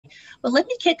Well, let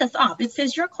me kick us off. It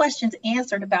says your questions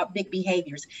answered about big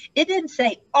behaviors. It didn't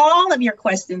say all of your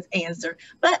questions answered,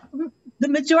 but the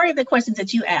majority of the questions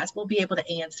that you asked we'll be able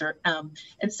to answer.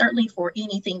 And certainly for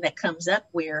anything that comes up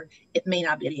where it may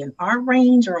not be in our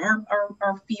range or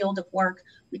our field of work,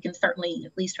 we can certainly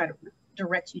at least try to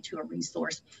direct you to a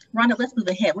resource. Rhonda, let's move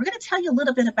ahead. We're going to tell you a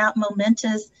little bit about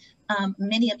Momentous.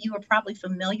 Many of you are probably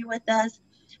familiar with us.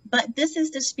 But this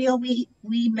is the spiel we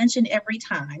mention every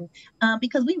time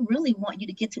because we really want you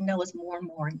to get to know us more and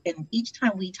more. And each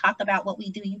time we talk about what we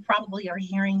do, you probably are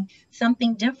hearing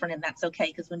something different, and that's okay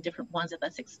because when different ones of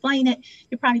us explain it,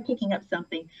 you're probably picking up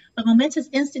something. But Momentous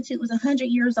Institute was 100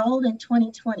 years old in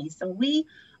 2020, so we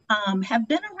have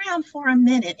been around for a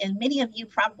minute, and many of you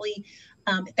probably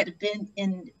that have been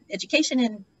in education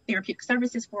and therapeutic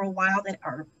services for a while that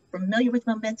are familiar with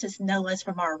Momentous know us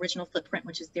from our original footprint,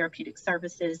 which is therapeutic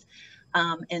services.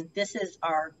 And this is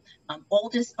our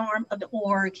oldest arm of the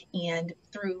org. And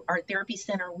through our therapy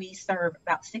center, we serve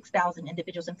about 6,000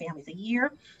 individuals and families a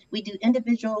year. We do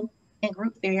individual and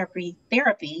group therapy.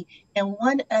 And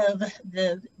one of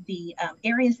the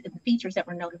areas and features that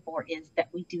we're noted for is that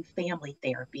we do family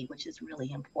therapy, which is really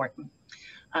important.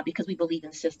 Because we believe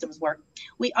in systems work.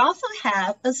 We also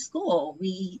have a school.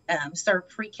 We serve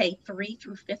pre-K 3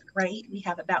 through 5th grade. We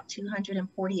have about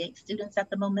 248 students at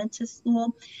the Momentous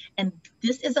School, and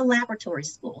this is a laboratory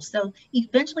school. So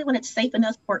eventually when it's safe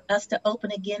enough for us to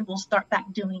open again, we'll start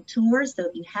back doing tours. So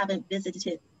if you haven't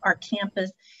visited our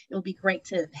campus, it will be great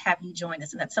to have you join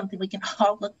us, and that's something we can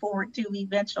all look forward to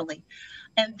eventually.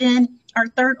 And then our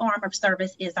third arm of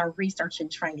service is our research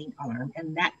and training arm,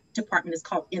 and that department is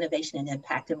called Innovation and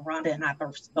Impact, and Rhonda and I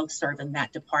both serve in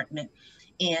that department.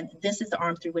 And this is the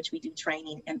arm through which we do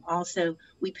training, and also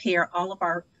we pair all of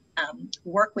our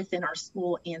work within our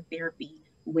school and therapy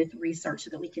with research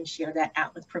so that we can share that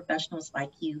out with professionals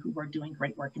like you who are doing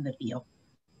great work in the field.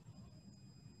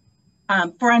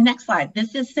 For our next slide,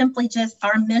 this is simply just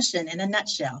our mission in a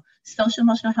nutshell: social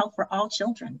emotional health for all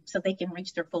children so they can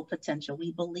reach their full potential.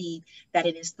 We believe that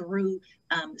it is through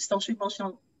social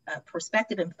emotional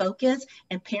perspective and focus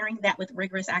and pairing that with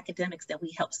rigorous academics that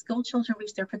we help school children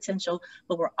reach their potential,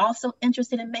 but we're also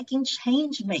interested in making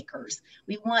change makers.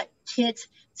 We want kids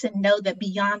to know that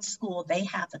beyond school, they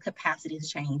have the capacity to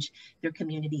change their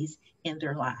communities and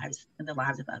their lives and the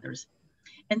lives of others.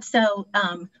 And so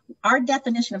our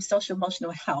definition of social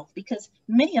emotional health, because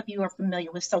many of you are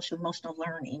familiar with social emotional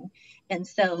learning. And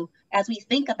so as we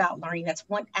think about learning, that's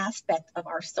one aspect of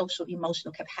our social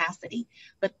emotional capacity.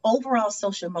 But overall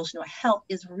social emotional health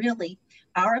is really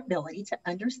our ability to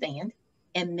understand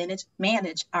and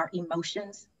manage our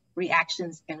emotions,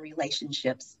 reactions, and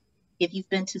relationships. If you've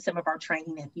been to some of our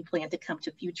training and you plan to come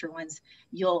to future ones,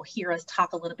 you'll hear us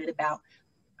talk a little bit about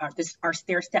our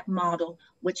stair-step model,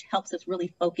 which helps us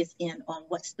really focus in on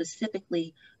what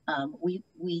specifically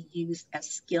we use as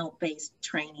skill-based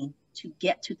training to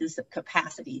get to this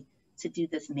capacity to do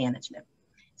this management.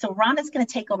 So Rhonda's going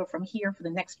to take over from here for the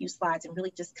next few slides and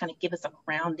really just kind of give us a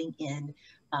grounding in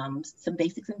some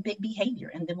basics in big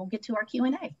behavior, and then we'll get to our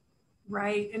Q&A.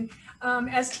 Right, and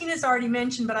as Tina's already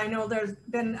mentioned, but I know there's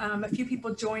been a few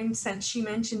people joined since she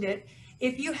mentioned it.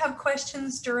 If you have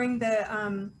questions during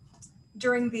the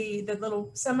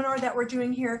little seminar that we're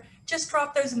doing here, just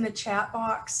drop those in the chat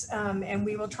box and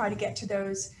we will try to get to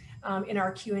those in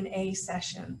our Q&A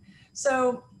session.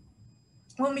 So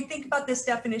when we think about this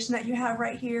definition that you have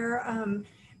right here,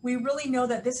 we really know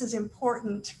that this is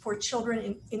important for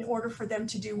children in order for them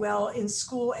to do well in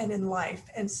school and in life.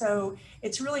 And so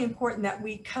it's really important that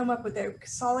we come up with a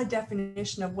solid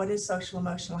definition of what is social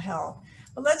emotional health.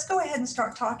 But let's go ahead and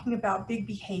start talking about big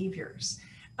behaviors.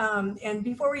 And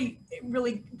before we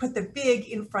really put the big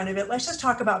in front of it, let's just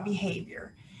talk about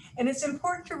behavior. And it's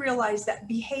important to realize that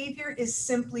behavior is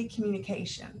simply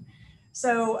communication.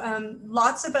 So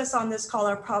lots of us on this call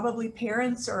are probably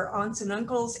parents or aunts and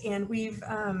uncles, and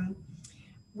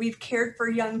we've cared for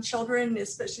young children,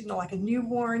 especially like a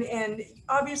newborn, and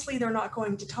obviously they're not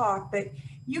going to talk, but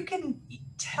you can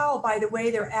tell by the way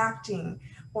they're acting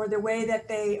or the way that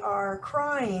they are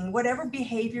crying, whatever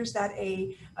behaviors that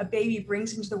a baby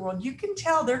brings into the world, you can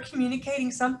tell they're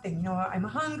communicating something. You know, I'm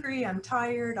hungry, I'm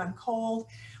tired, I'm cold,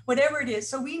 whatever it is.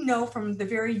 So we know from the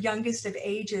very youngest of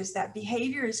ages that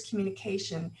behavior is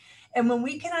communication. And when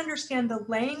we can understand the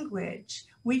language,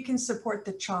 we can support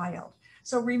the child.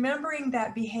 So remembering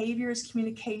that behavior is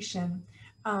communication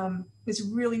is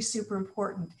really super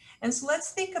important. And so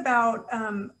let's think about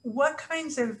what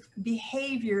kinds of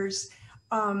behaviors,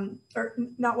 or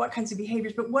not what kinds of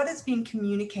behaviors, but what is being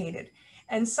communicated.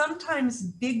 And sometimes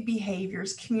big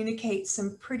behaviors communicate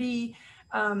some pretty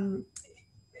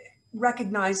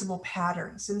recognizable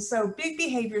patterns. And so big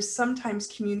behaviors sometimes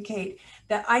communicate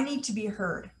that I need to be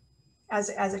heard. As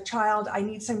a child, I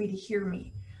need somebody to hear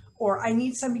me, or I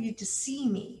need somebody to see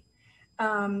me.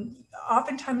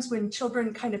 Oftentimes when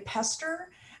children kind of pester,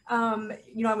 I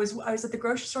was at the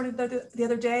grocery store the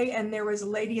other day, and there was a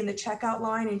lady in the checkout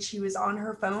line, and she was on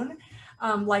her phone,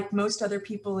 like most other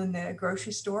people in the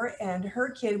grocery store, and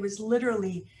her kid was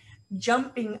literally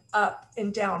jumping up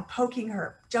and down, poking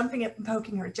her, jumping up and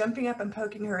poking her, jumping up and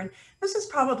poking her. And this is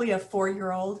probably a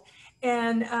 4-year-old.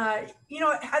 And, I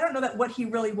don't know that what he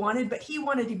really wanted, but he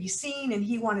wanted to be seen and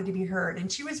he wanted to be heard.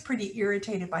 And she was pretty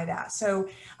irritated by that. So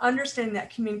understanding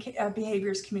that behavior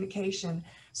is communication.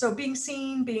 So being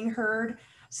seen, being heard.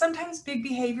 Sometimes big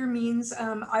behavior means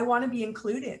I want to be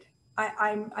included.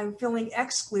 I'm feeling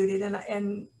excluded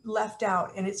and left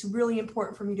out. And it's really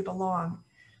important for me to belong.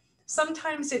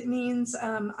 Sometimes it means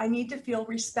I need to feel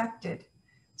respected.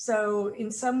 So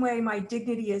in some way, my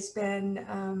dignity has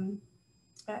been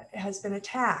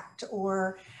attacked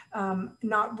or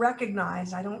not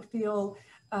recognized. I don't feel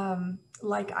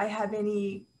like I have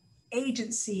any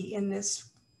agency in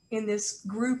this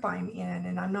group I'm in,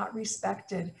 and I'm not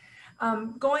respected.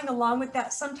 Going along with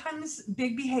that, sometimes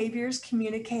big behaviors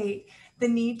communicate the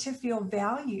need to feel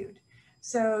valued.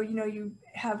 So, you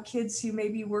have kids who may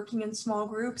be working in small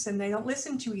groups and they don't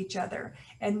listen to each other.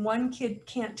 And one kid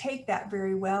can't take that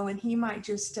very well. And he might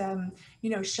just,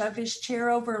 shove his chair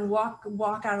over and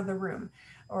walk out of the room,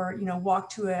 or,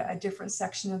 walk to a different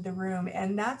section of the room.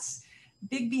 And that's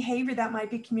big behavior that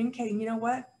might be communicating, you know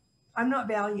what? I'm not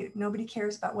valued. Nobody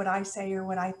cares about what I say or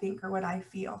what I think or what I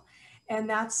feel. And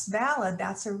that's valid.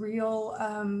 That's a real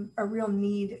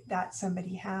need that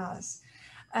somebody has.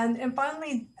 And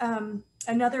finally,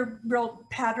 another real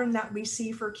pattern that we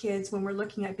see for kids when we're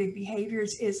looking at big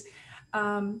behaviors is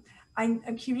I'm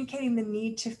communicating the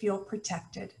need to feel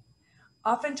protected.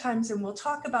 Oftentimes, and we'll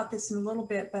talk about this in a little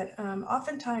bit, but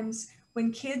oftentimes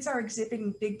when kids are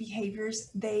exhibiting big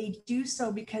behaviors, they do so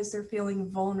because they're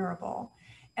feeling vulnerable.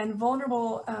 And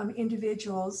vulnerable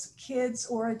individuals, kids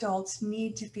or adults,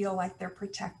 need to feel like they're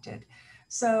protected.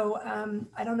 So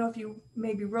I don't know if you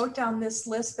maybe wrote down this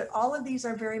list, but all of these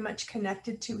are very much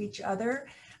connected to each other.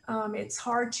 It's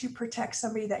hard to protect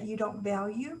somebody that you don't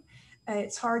value.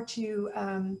 It's hard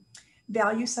to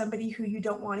value somebody who you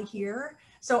don't want to hear.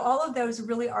 So all of those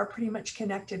really are pretty much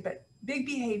connected, but big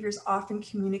behaviors often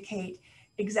communicate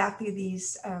exactly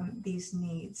these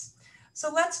needs.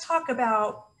 So let's talk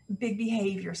about big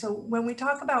behavior. So when we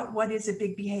talk about what is a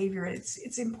big behavior,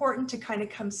 it's important to kind of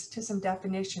come to some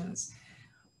definitions.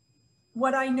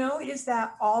 What I know is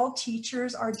that all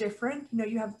teachers are different.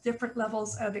 You have different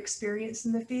levels of experience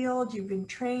in the field. You've been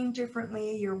trained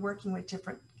differently. You're working with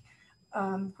different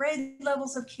grade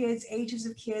levels of kids, ages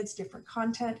of kids, different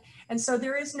content. And so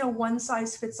there is no one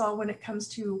size fits all when it comes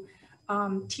to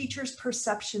teachers'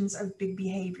 perceptions of big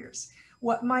behaviors.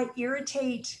 What might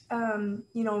irritate,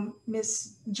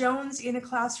 Miss Jones in a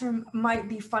classroom might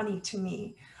be funny to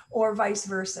me, or vice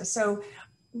versa. So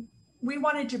we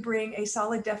wanted to bring a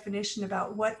solid definition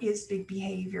about what is big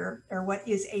behavior, or what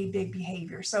is a big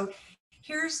behavior. So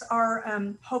here's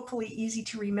our hopefully easy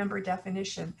to remember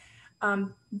definition.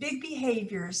 Big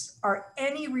behaviors are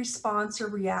any response or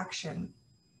reaction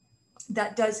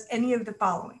that does any of the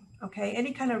following, okay?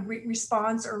 Any kind of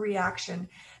response or reaction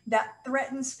that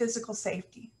threatens physical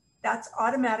safety. That's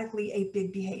automatically a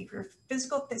big behavior. If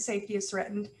physical safety is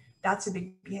threatened, that's a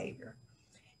big behavior.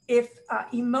 If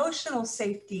emotional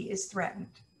safety is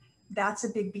threatened, that's a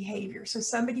big behavior. So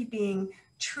somebody being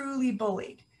truly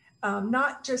bullied,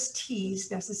 not just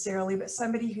teased necessarily, but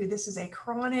somebody who this is a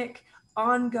chronic,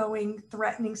 ongoing,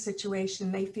 threatening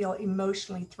situation, they feel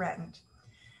emotionally threatened.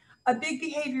 A big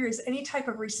behavior is any type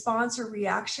of response or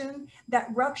reaction that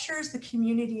ruptures the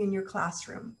community in your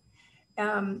classroom.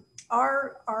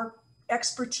 Our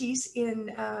expertise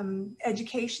in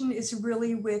education is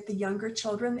really with the younger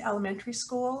children, elementary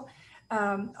school,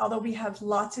 although we have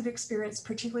lots of experience,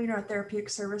 particularly in our therapeutic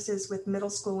services with middle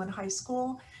school and high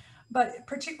school. But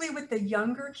particularly with the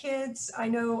younger kids, I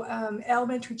know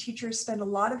elementary teachers spend a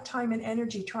lot of time and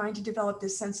energy trying to develop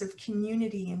this sense of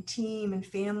community and team and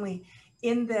family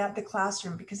in the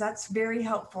classroom, because that's very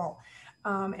helpful.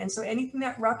 And so anything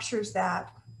that ruptures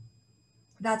that,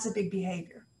 that's a big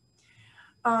behavior.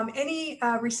 Any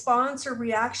response or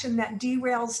reaction that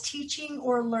derails teaching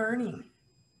or learning.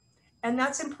 And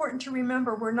that's important to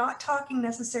remember. We're not talking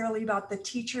necessarily about the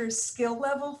teacher's skill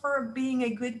level for being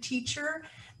a good teacher.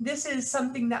 This is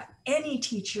something that any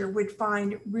teacher would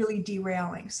find really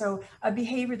derailing. So a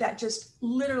behavior that just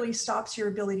literally stops your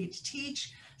ability to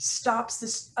teach, stops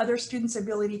this other student's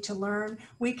ability to learn,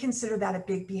 we consider that a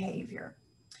big behavior.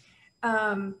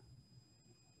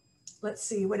 Let's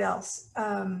see, what else?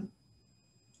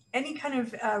 Any kind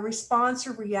of response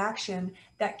or reaction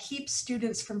that keeps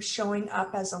students from showing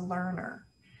up as a learner.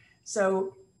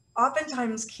 So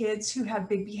oftentimes kids who have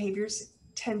big behaviors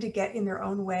tend to get in their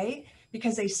own way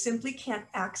because they simply can't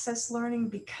access learning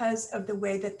because of the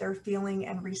way that they're feeling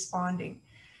and responding.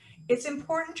 It's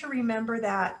important to remember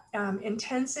that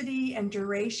intensity and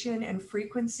duration and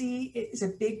frequency is a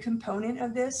big component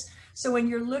of this. So when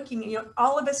you're looking, you know,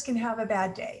 all of us can have a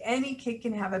bad day. Any kid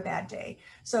can have a bad day.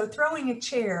 So throwing a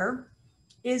chair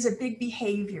is a big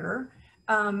behavior,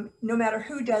 no matter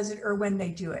who does it or when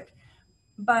they do it.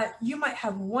 But you might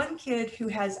have one kid who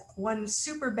has one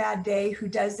super bad day who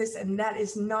does this, and that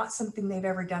is not something they've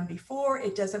ever done before.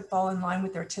 It doesn't fall in line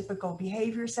with their typical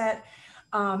behavior set.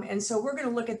 And so we're going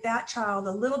to look at that child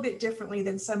a little bit differently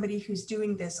than somebody who's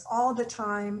doing this all the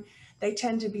time. They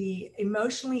tend to be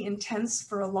emotionally intense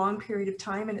for a long period of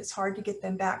time, and it's hard to get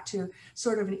them back to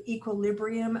sort of an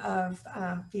equilibrium of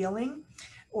feeling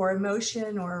or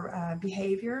emotion or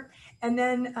behavior. And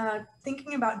then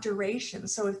thinking about duration.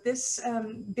 So if this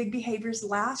big behaviors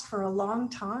last for a long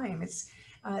time,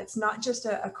 it's not just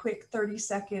a quick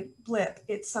 30-second blip.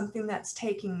 It's something that's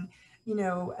taking, you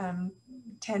know,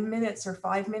 10 minutes or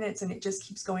 5 minutes, and it just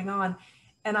keeps going on.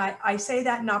 And I say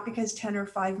that not because 10 or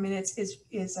 5 minutes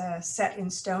is set in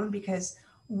stone, because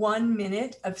 1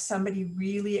 minute of somebody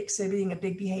really exhibiting a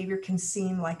big behavior can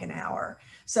seem like an hour.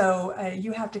 So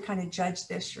you have to kind of judge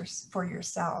this for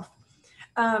yourself.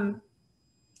 I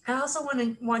also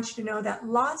want you to know that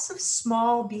lots of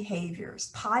small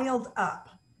behaviors piled up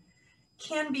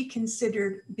can be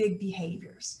considered big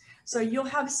behaviors. So you'll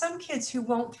have some kids who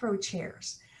won't throw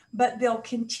chairs, but they'll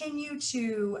continue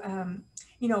to,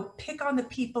 you know, pick on the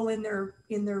people in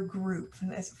their group,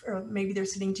 or maybe they're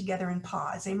sitting together in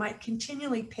pods. They might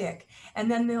continually pick, and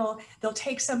then they'll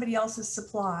take somebody else's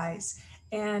supplies,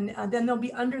 and then they'll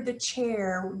be under the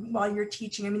chair while you're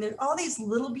teaching. I mean, all these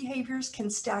little behaviors can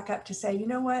stack up to say, you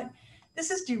know what,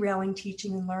 this is derailing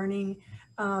teaching and learning.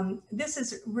 This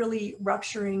is really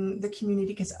rupturing the community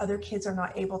because other kids are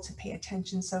not able to pay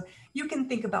attention. So you can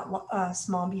think about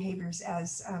small behaviors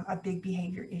as a big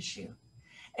behavior issue.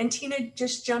 And Tina,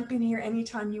 just jump in here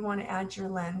anytime you want to add your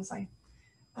lens.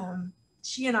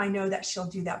 She and I know that she'll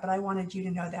do that, but I wanted you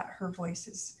to know that her voice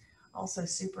is also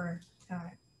super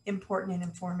important and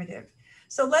informative.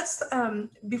 So let's,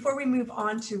 before we move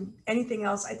on to anything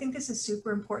else, I think this is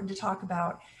super important to talk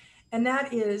about. And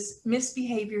that is,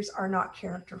 misbehaviors are not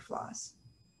character flaws.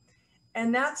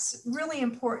 And that's really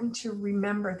important to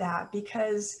remember that,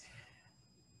 because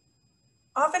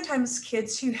oftentimes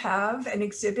kids who have and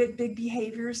exhibit big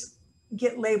behaviors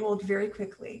get labeled very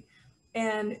quickly.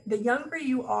 And the younger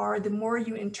you are, the more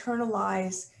you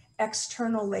internalize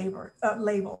external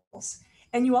labels.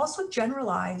 And you also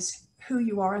generalize who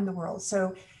you are in the world.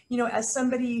 So, you know, as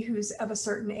somebody who's of a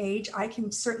certain age, I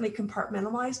can certainly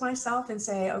compartmentalize myself and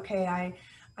say, okay,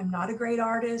 I'm not a great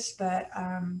artist, but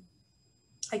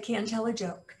I can tell a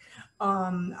joke.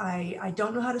 I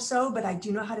don't know how to sew, but I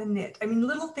do know how to knit. I mean,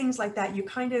 little things like that. You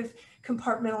kind of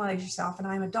compartmentalize yourself, and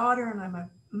I'm a daughter, and I'm a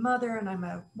mother, and I'm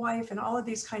a wife, and all of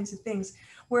these kinds of things.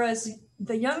 Whereas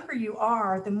the younger you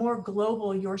are, the more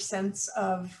global your sense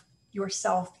of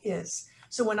yourself is.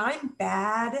 So when I'm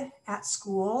bad at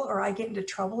school, or I get into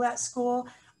trouble at school,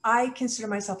 I consider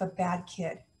myself a bad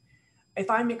kid. If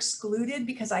I'm excluded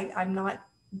because I'm not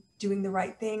doing the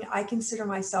right thing, I consider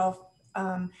myself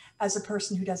as a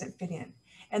person who doesn't fit in.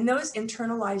 And those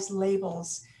internalized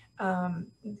labels,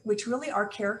 which really are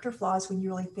character flaws when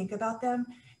you really think about them,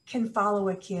 can follow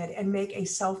a kid and make a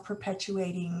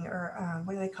self-perpetuating, or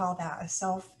what do they call that? A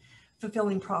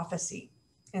self-fulfilling prophecy.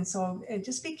 And so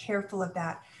just be careful of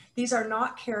that. These are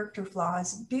not character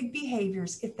flaws. Big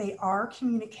behaviors, if they are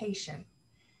communication,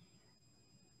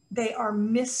 they are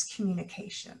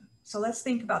miscommunication. So let's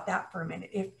think about that for a minute.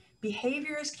 If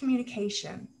behavior is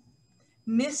communication,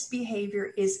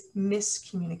 misbehavior is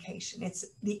miscommunication. It's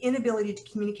the inability to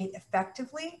communicate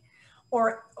effectively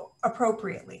or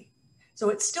appropriately. So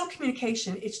it's still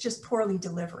communication, it's just poorly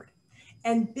delivered.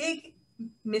 And big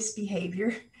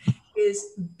misbehavior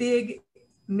is big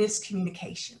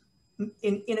miscommunication,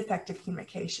 ineffective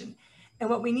communication. And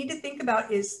what we need to think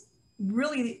about is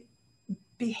really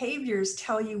behaviors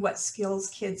tell you what skills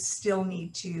kids still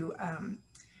need to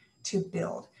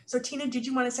build. So Tina, did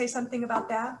you want to say something about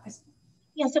that?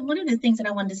 Yeah, so one of the things that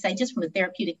I wanted to say, just from a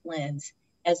therapeutic lens,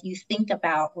 as you think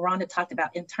about, Rhonda talked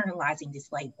about internalizing these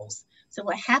labels. So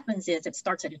what happens is, it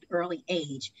starts at an early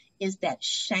age, is that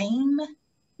shame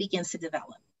begins to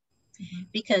develop.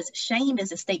 because shame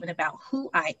is a statement about who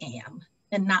I am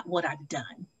and not what I've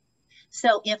done.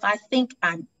 So if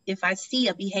I see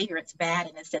a behavior that's bad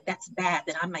and it said that's bad,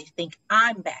 then I might think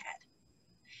I'm bad.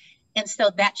 And so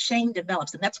that shame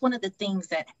develops. And that's one of the things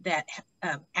that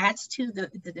adds to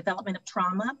the development of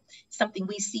trauma. Something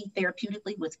we see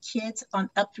therapeutically with kids on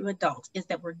up through adults is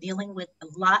that we're dealing with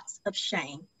lots of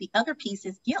shame. The other piece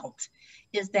is guilt,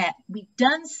 is that we've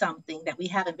done something that we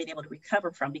haven't been able to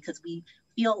recover from because we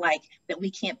feel like that we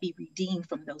can't be redeemed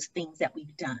from those things that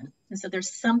we've done. And so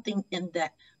there's something in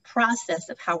that process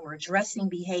of how we're addressing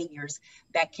behaviors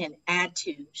that can add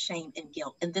to shame and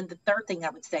guilt. And then the third thing I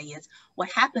would say is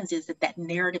what happens is that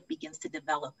narrative begins to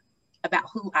develop about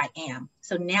who I am.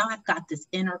 So now I've got this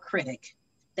inner critic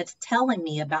that's telling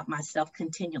me about myself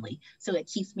continually. So it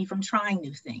keeps me from trying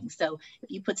new things. So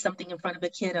if you put something in front of a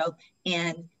kiddo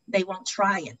and they won't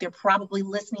try it, they're probably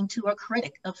listening to a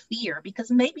critic of fear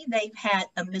because maybe they've had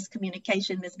a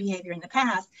miscommunication, misbehavior in the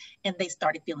past, and they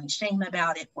started feeling shame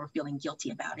about it or feeling guilty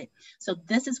about it. So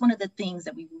this is one of the things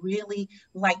that we really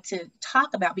like to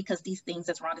talk about because these things,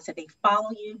 as Rhonda said, they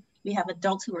follow you. We have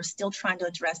adults who are still trying to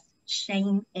address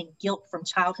shame and guilt from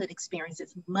childhood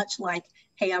experiences, much like,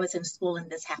 hey, I was in school and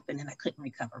this happened and I couldn't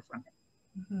recover from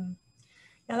it. Mm-hmm.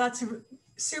 Yeah, that's a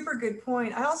super good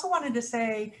point. I also wanted to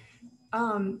say,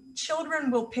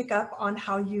 children will pick up on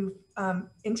how you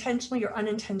intentionally or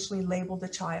unintentionally labeled a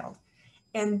child.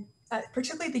 And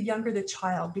particularly the younger the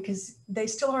child, because they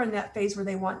still are in that phase where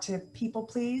they want to people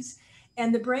please.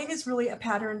 And the brain is really a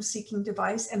pattern seeking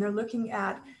device. And they're looking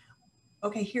at,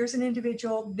 okay, here's an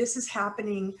individual, this is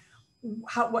happening.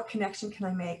 What connection can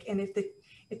I make? And if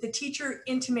the teacher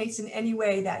intimates in any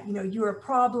way that, you know, you're a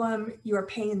problem, you're a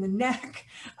pain in the neck,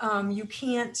 you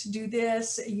can't do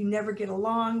this, you never get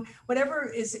along,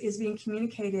 whatever is being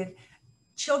communicated,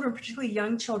 children, particularly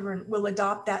young children, will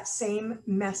adopt that same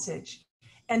message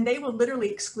and they will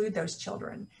literally exclude those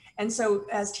children. And so,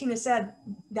 as Tina said,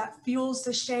 that fuels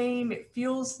the shame, it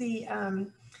fuels the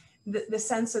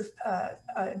sense of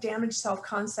damaged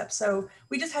self-concept. So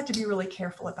we just have to be really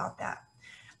careful about that.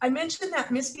 I mentioned that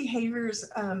misbehaviors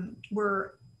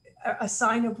were a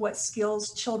sign of what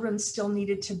skills children still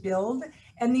needed to build.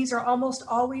 And these are almost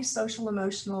always social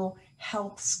emotional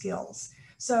health skills.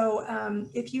 So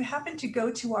if you happen to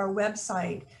go to our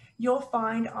website, you'll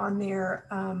find on there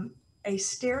a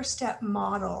stair-step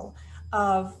model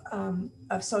of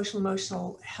social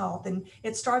emotional health. And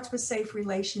it starts with safe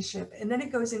relationship. And then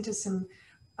it goes into some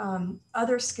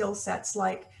other skill sets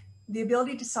like the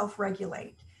ability to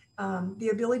self-regulate, the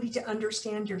ability to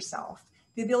understand yourself,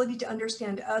 the ability to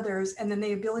understand others, and then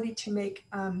the ability to make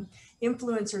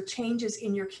influence or changes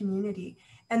in your community.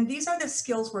 And these are the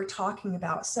skills we're talking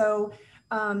about. So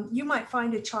you might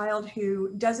find a child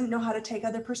who doesn't know how to take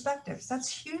other perspectives. That's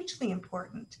hugely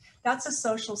important. That's a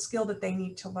social skill that they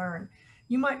need to learn.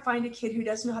 You might find a kid who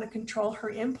doesn't know how to control her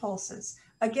impulses.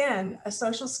 Again, a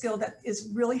social skill that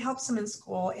really helps them in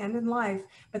school and in life,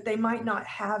 but they might not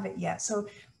have it yet. So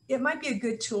it might be a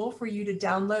good tool for you to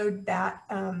download that.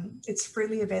 It's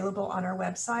freely available on our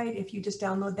website. If you just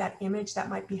download that image, that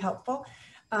might be helpful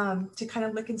to kind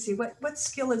of look and see what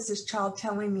skill is this child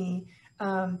telling me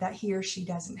that he or she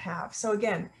doesn't have. So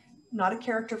again, not a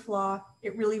character flaw.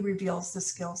 It really reveals the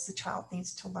skills the child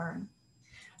needs to learn.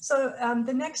 So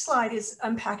the next slide is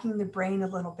unpacking the brain a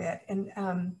little bit.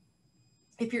 And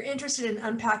if you're interested in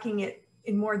unpacking it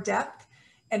in more depth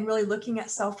and really looking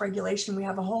at self-regulation, we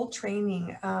have a whole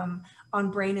training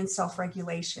on brain and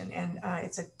self-regulation. And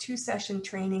it's a 2-session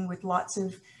training with lots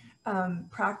of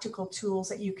practical tools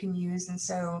that you can use. And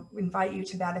so we invite you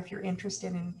to that if you're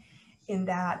interested in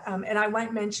that. And I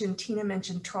might mention, Tina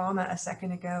mentioned trauma a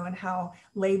second ago and how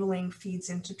labeling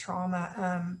feeds into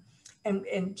trauma.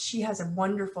 And she has a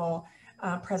wonderful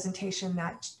presentation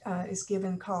that is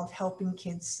given called Helping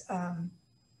Kids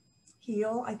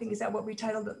Heal. I think, is that what we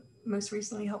titled it most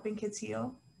recently, Helping Kids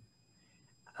Heal?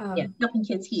 Yeah, Helping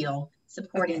Kids Heal,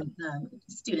 supporting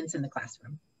students in the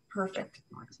classroom. Perfect.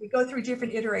 So we go through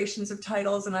different iterations of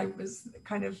titles and I was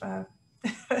kind of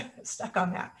stuck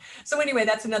on that. So anyway,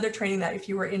 that's another training that if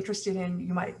you were interested in,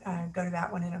 you might go to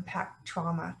that one and unpack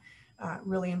trauma.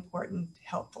 Really important,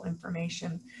 helpful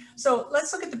information. So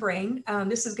let's look at the brain.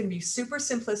 This is going to be super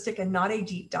simplistic and not a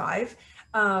deep dive.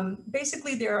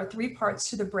 Basically, there are 3 parts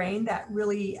to the brain that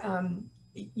really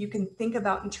you can think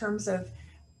about in terms of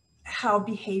how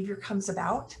behavior comes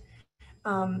about.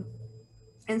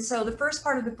 And so the first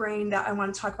part of the brain that I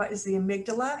want to talk about is the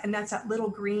amygdala, and that's that little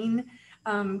green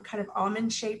kind of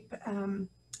almond-shaped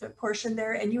portion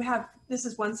there. And you have, this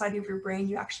is one side of your brain,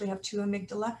 you actually have 2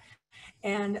 amygdala.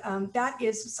 And that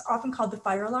is often called the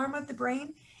fire alarm of the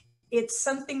brain. It's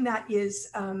something that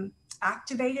is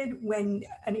activated when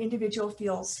an individual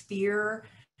feels fear,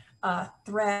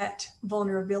 threat,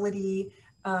 vulnerability,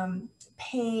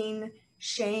 pain,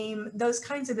 shame, those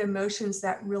kinds of emotions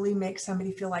that really make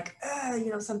somebody feel like,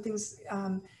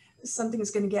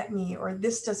 something's going to get me, or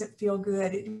this doesn't feel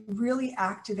good. It really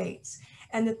activates.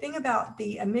 And the thing about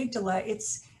the amygdala,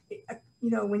 it's,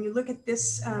 when you look at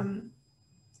this,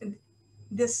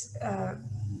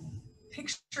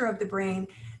 picture of the brain,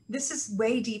 this is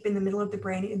way deep in the middle of the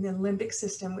brain in the limbic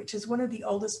system, which is one of the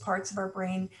oldest parts of our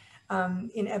brain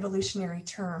in evolutionary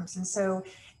terms. And so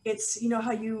it's,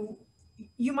 how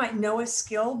you might know a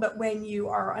skill, but when you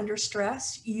are under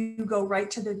stress, you go right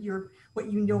to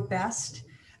what you know best.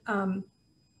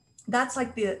 That's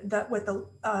like what the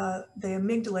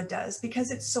amygdala does.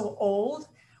 Because it's so old,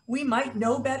 we might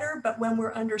know better, but when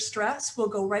we're under stress, we'll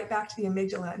go right back to the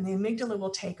amygdala, and the amygdala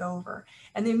will take over.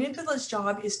 And the amygdala's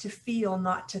job is to feel,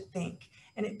 not to think.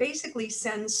 And it basically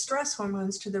sends stress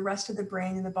hormones to the rest of the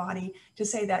brain and the body to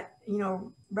say that,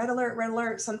 red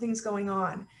alert, something's going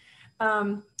on.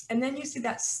 And then you see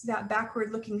that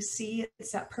backward looking C,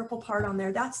 it's that purple part on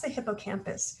there, that's the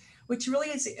hippocampus, which really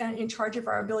is in charge of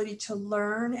our ability to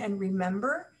learn and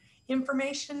remember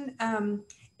information.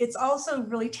 It's also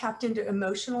really tapped into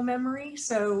emotional memory.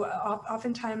 So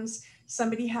oftentimes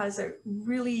somebody has a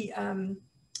really, and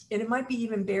it might be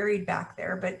even buried back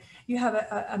there, but you have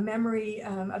a memory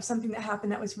of something that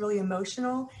happened that was really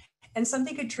emotional, and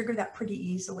something could trigger that pretty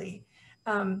easily.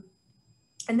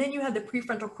 And then you have the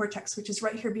prefrontal cortex, which is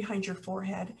right here behind your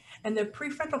forehead. And the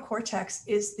prefrontal cortex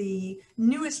is the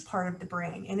newest part of the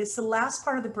brain. And it's the last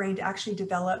part of the brain to actually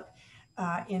develop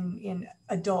in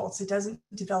adults. It doesn't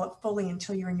develop fully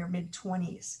until you're in your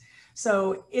mid-20s.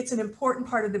 So it's an important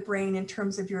part of the brain in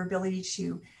terms of your ability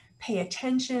to pay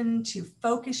attention, to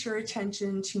focus your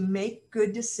attention, to make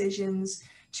good decisions,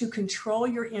 to control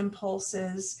your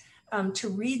impulses, to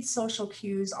read social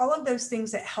cues, all of those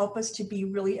things that help us to be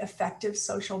really effective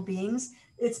social beings.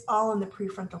 It's all in the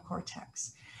prefrontal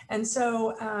cortex. And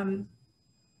so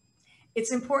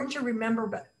it's important to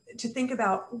remember, to think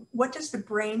about, what does the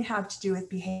brain have to do with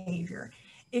behavior?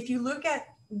 If you look at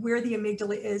where the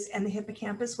amygdala is and the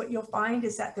hippocampus, what you'll find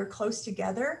is that they're close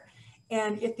together.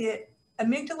 And if the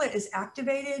amygdala is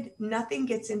activated, nothing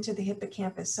gets into the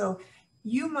hippocampus. So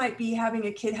you might be having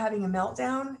a kid having a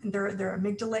meltdown, and their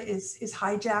amygdala is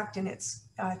hijacked and it's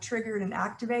triggered and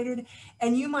activated.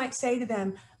 And you might say to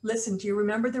them, listen, do you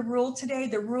remember the rule today?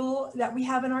 The rule that we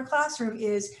have in our classroom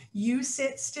is you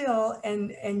sit still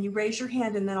and you raise your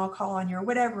hand, and then I'll call on you, or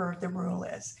whatever the rule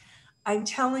is. I'm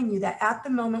telling you that at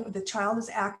the moment when the child is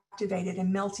activated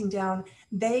and melting down,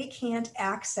 they can't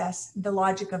access the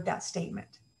logic of that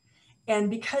statement.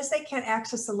 And because they can't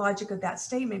access the logic of that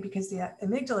statement, because the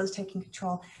amygdala is taking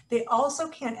control, they also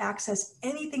can't access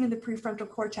anything in the prefrontal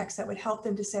cortex that would help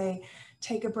them to say,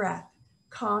 take a breath,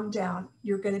 calm down,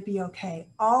 you're going to be okay.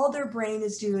 All their brain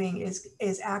is doing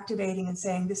is activating and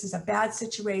saying, this is a bad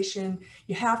situation,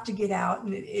 you have to get out.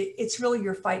 And it's really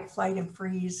your fight, flight, and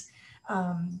freeze.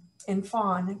 And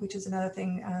fawn, which is another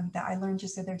thing that I learned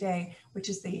just the other day, which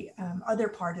is the other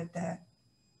part of the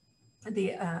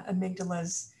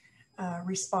amygdala's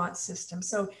response system.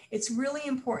 So it's really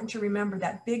important to remember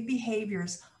that big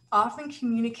behaviors often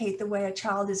communicate the way a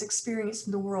child is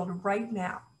experiencing the world right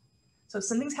now. So if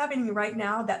something's happening right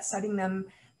now that's setting them,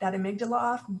 that amygdala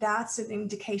off, that's an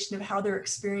indication of how they're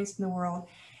experiencing the world.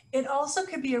 It also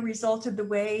could be a result of the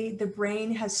way the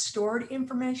brain has stored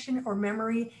information or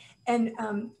memory and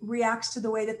reacts to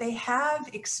the way that they have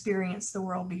experienced the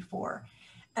world before.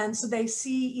 And so they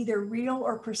see either real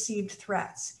or perceived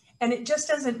threats. And it just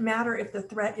doesn't matter if the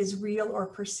threat is real or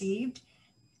perceived.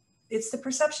 It's the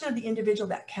perception of the individual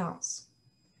that counts.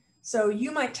 So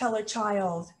you might tell a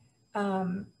child,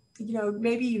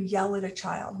 maybe you yell at a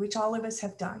child, which all of us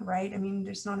have done, right? I mean,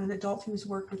 there's not an adult who's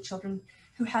worked with children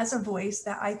who has a voice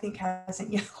that I think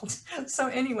hasn't yelled. So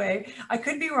anyway, I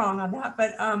could be wrong on that,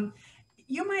 but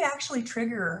you might actually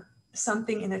trigger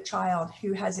something in a child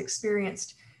who has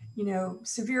experienced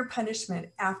severe punishment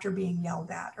after being yelled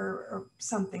at or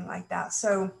something like that.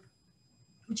 So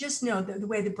just know that the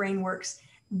way the brain works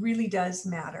really does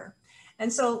matter.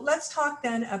 And so let's talk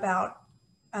then about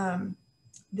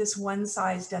this one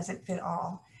size doesn't fit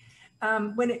all.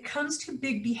 When it comes to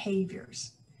big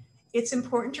behaviors, it's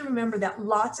important to remember that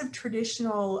lots of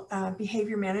traditional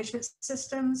behavior management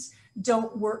systems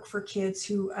don't work for kids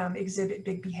who exhibit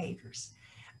big behaviors.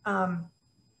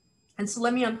 And so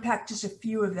let me unpack just a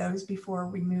few of those before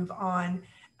we move on.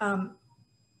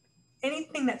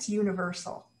 Anything that's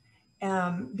universal.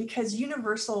 because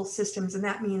universal systems, and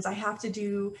that means I have to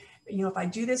do, if I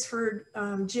do this for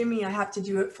Jimmy, I have to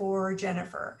do it for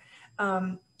Jennifer.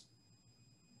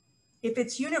 If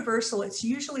it's universal, it's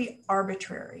usually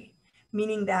arbitrary,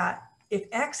 meaning that if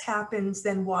X happens,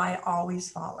 then Y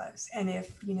always follows. And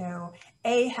if,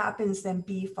 A happens, then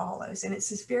B follows. And it's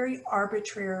this very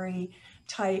arbitrary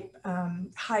type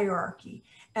hierarchy.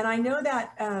 And I know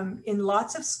that in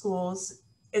lots of schools,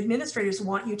 administrators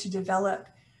want you to develop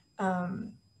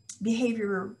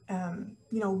behavior,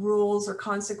 rules or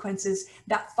consequences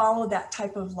that follow that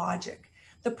type of logic.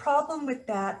 The problem with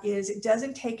that is it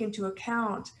doesn't take into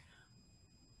account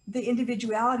the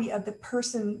individuality of the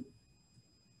person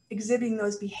exhibiting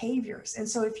those behaviors. And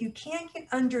so if you can't get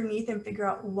underneath and figure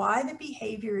out why the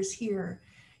behavior is here,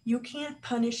 you can't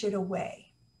punish it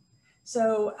away.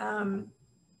 So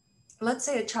let's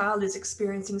say a child is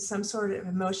experiencing some sort of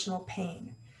emotional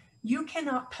pain. You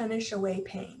cannot punish away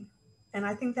pain. And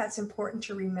I think that's important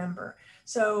to remember.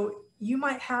 So you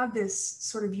might have this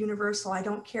sort of universal, I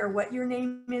don't care what your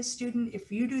name is, student,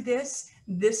 if you do this,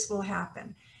 this will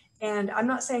happen. And I'm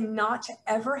not saying not to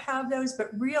ever have those,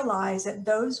 but realize that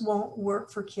those won't work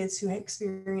for kids who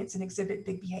experience and exhibit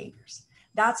big behaviors.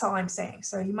 That's all I'm saying.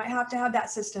 So you might have to have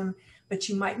that system, but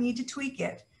you might need to tweak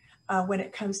it when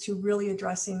it comes to really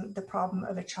addressing the problem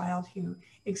of a child who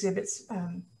exhibits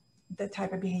the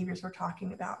type of behaviors we're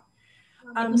talking about.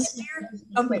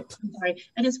 Sorry,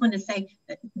 I just wanted to say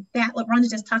that what Rhonda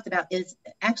just talked about is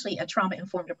actually a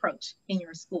trauma-informed approach in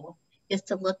your school, is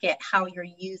to look at how you're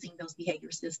using those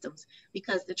behavior systems,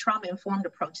 because the trauma-informed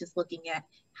approach is looking at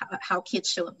how kids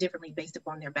show up differently based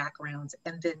upon their backgrounds,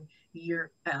 and then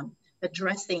you're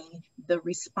addressing the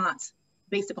response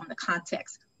based upon the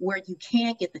context. Where you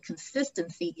can't get the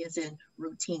consistency is in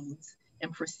routines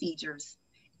and procedures.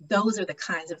 Those are the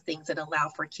kinds of things that allow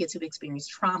for kids who've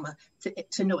experienced trauma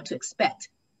to know what to expect.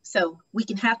 So we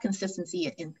can have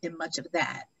consistency in much of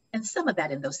that, and some of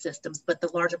that in those systems, but the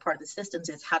larger part of the systems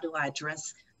is how do I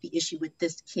address the issue with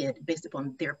this kid based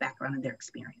upon their background and their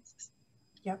experiences.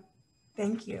 Yep,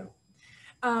 thank you.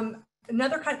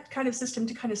 Another kind of system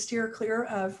to kind of steer clear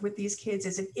of with these kids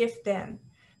is an if-then.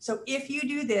 So if you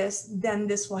do this, then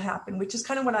this will happen, which is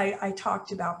kind of what I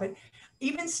talked about. But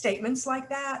even statements like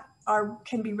that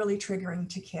can be really triggering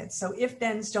to kids. So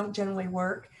if-thens don't generally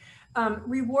work.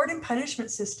 Reward and punishment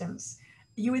systems.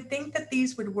 You would think that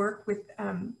these would work with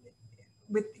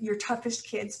your toughest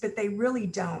kids, but they really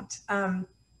don't. And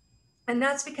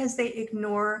that's because they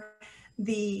ignore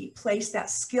the place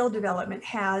that skill development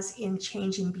has in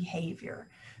changing behavior.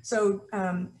 So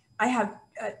I have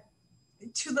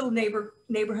two little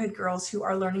neighborhood girls who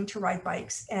are learning to ride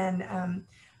bikes, and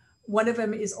one of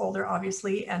them is older,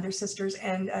 obviously, and they're sisters,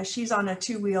 and she's on a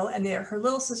two-wheel, and her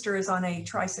little sister is on a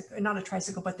tricycle, not a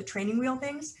tricycle, but the training wheel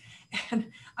things.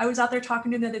 And I was out there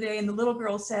talking to them the other day, and the little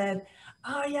girl said,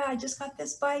 oh yeah, I just got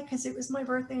this bike because it was my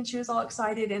birthday, and she was all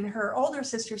excited. And her older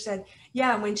sister said,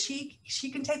 yeah, when she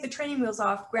can take the training wheels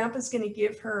off, Grandpa's going to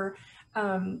give her,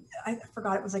 I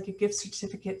forgot, it was like a gift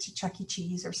certificate to Chuck E.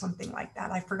 Cheese or something like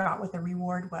that. I forgot what the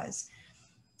reward was.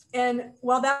 And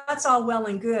while that's all well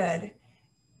and good,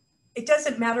 it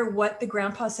doesn't matter what the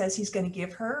grandpa says he's going to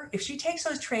give her. If she takes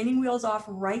those training wheels off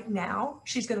right now,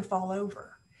 she's going to fall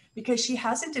over because she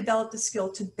hasn't developed the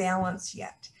skill to balance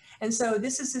yet. And so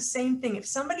this is the same thing. If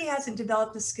somebody hasn't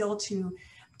developed the skill to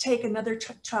take another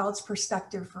child's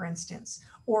perspective, for instance,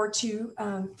 or to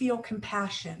feel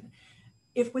compassion,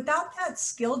 if without that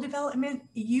skill development,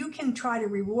 you can try to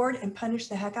reward and punish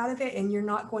the heck out of it, and you're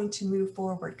not going to move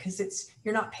forward because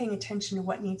you're not paying attention to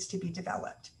what needs to be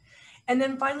developed. And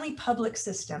then finally, public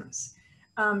systems.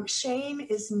 Shame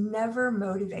is never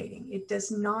motivating. It does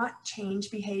not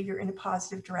change behavior in a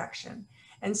positive direction.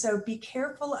 And so be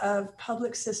careful of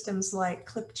public systems like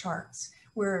clip charts,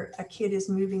 where a kid is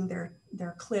moving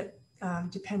their clip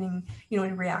depending,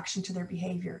 in reaction to their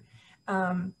behavior.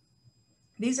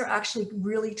 These are actually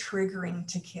really triggering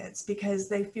to kids because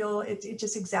they feel it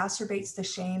just exacerbates the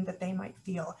shame that they might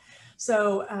feel.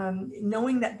 So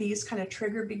knowing that these kind of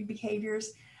trigger big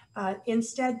behaviors,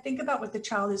 instead, think about what the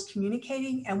child is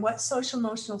communicating and what social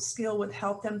emotional skill would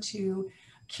help them to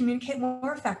communicate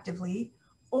more effectively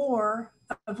or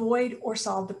avoid or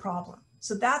solve the problem.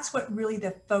 So that's what really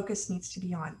the focus needs to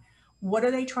be on. What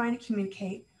are they trying to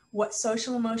communicate? What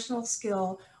social emotional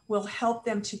skill will help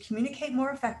them to communicate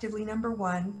more effectively, number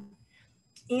one,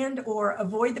 and or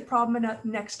avoid the problem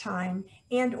next time,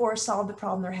 and or solve the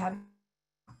problem they're having.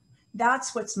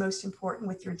 That's what's most important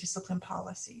with your discipline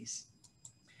policies.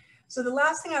 So the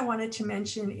last thing I wanted to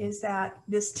mention is that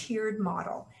this tiered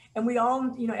model, and we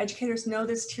all, educators know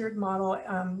this tiered model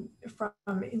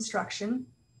from instruction.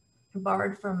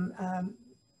 barred from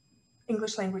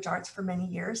English language arts for many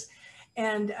years.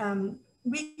 And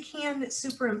we can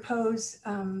superimpose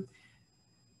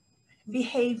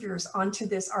behaviors onto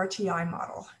this RTI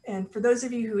model. And for those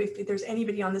of you who, if there's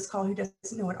anybody on this call who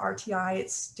doesn't know what RTI,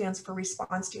 it stands for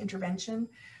response to intervention.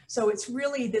 So it's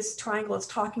really this triangle is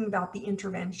talking about the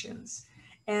interventions.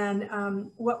 And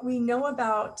what we know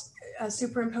about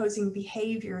superimposing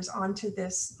behaviors onto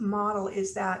this model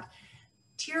is that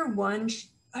tier 1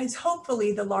 is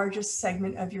hopefully the largest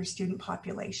segment of your student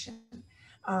population.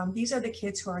 These are the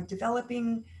kids who are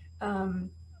developing on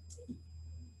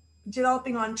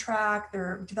track,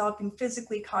 they're developing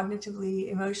physically,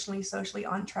 cognitively, emotionally, socially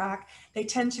on track. They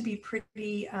tend to be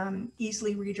pretty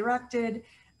easily redirected.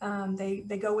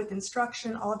 They go with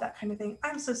instruction, all of that kind of thing.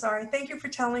 I'm so sorry. Thank you for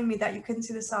telling me that you couldn't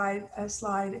see the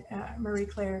slide, Marie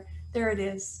Claire. There it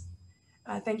is.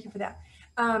 Thank you for that.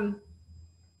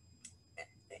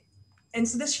 And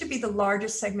so this should be the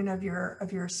largest segment of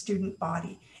your student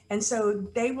body. And so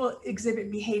they will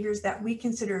exhibit behaviors that we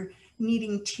consider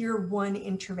needing tier 1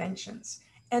 interventions.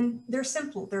 And they're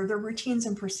simple, they're routines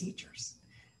and procedures.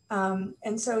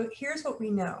 And so here's what we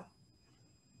know.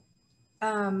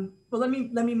 Well, let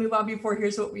me move on before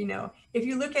here's what we know. If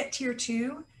you look at tier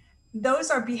 2,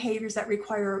 those are behaviors that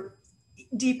require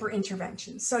deeper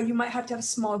interventions. So you might have to have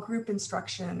small group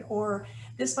instruction, or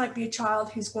this might be a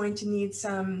child who's going to need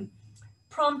some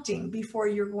prompting before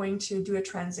you're going to do a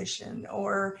transition,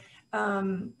 or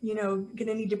you know, going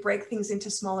to need to break things into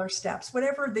smaller steps.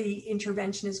 Whatever the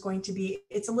intervention is going to be,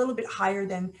 it's a little bit higher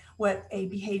than what a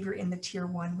behavior in the tier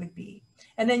 1 would be.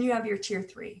 And then you have your tier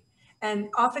 3. And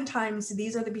oftentimes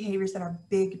these are the behaviors that are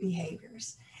big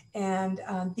behaviors. And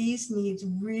these need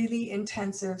really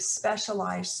intensive,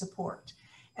 specialized support.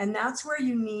 And that's where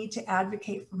you need to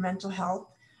advocate for mental health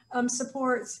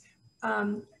supports,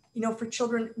 you know, for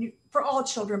children, for all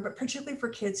children, but particularly for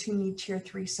kids who need tier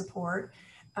 3 support.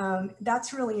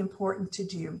 That's really important to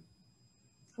do.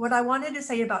 What I wanted to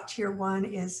say about tier 1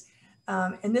 is,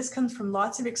 and this comes from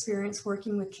lots of experience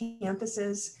working with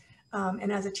campuses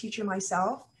and as a teacher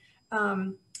myself,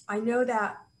 I know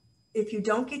that if you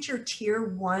don't get your tier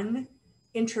 1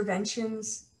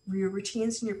 interventions, your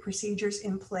routines and your procedures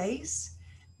in place,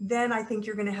 then I think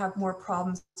you're going to have more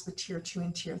problems with tier 2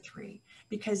 and tier 3,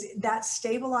 because that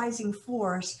stabilizing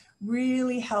force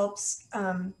really helps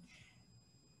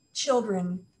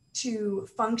children to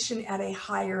function at a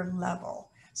higher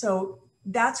level. So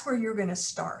that's where you're going to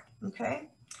start. Okay.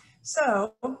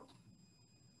 So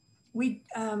we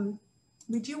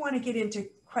do want to get into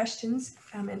questions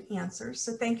and answers.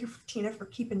 So thank you, Tina, for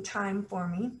keeping time for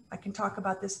me. I can talk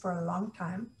about this for a long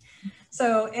time.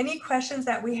 So any questions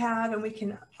that we have, and we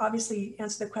can obviously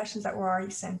answer the questions that were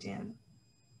already sent in.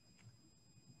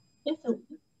 Yeah, so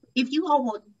if you all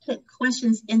will put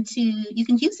questions into, you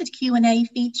can use the Q&A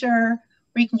feature,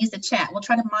 or you can use the chat. We'll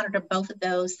try to monitor both of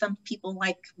those. Some people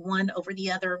like one over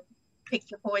the other. Pick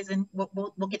your poison.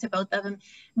 We'll get to both of them.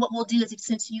 What we'll do is,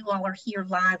 since you all are here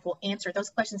live, we'll answer those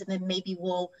questions, and then maybe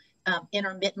we'll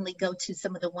intermittently go to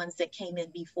some of the ones that came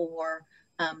in before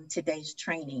today's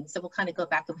training. So we'll kind of go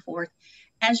back and forth.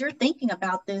 As you're thinking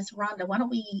about this, Rhonda, why don't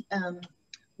we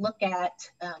look at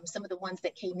some of the ones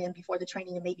that came in before the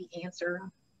training and maybe answer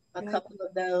a couple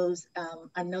of those.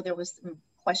 I know there was some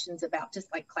questions about just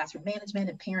like classroom management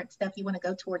and parent stuff. You want to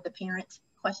go toward the parent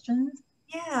questions?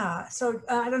 Yeah, so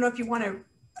I don't know if you want to,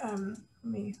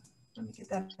 let me get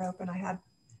that open. I had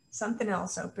something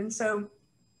else open. So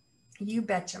you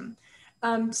betcha.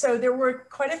 So there were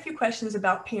quite a few questions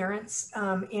about parents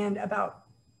and about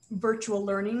virtual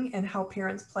learning and how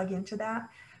parents plug into that.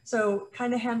 So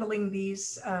kind of handling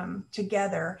these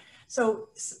together. So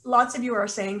lots of you are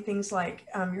saying things like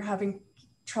you're having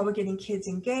trouble getting kids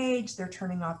engaged, they're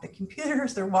turning off the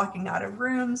computers, they're walking out of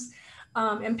rooms.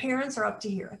 And parents are up to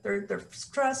here. They're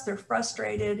stressed, they're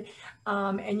frustrated,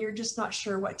 and you're just not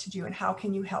sure what to do and how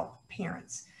can you help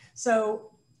parents.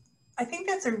 So I think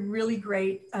that's a really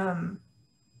great,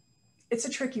 it's a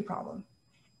tricky problem,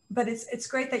 but it's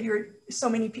great that you're so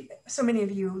many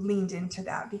of you leaned into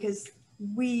that, because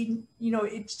we, you know,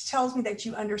 it tells me that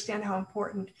you understand how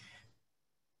important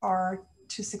are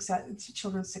to success, to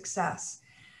children's success.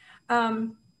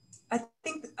 I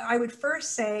think I would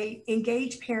first say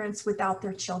engage parents without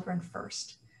their children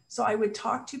first. So I would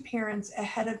talk to parents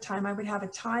ahead of time. I would have a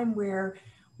time where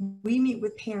we meet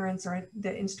with parents, or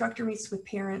the instructor meets with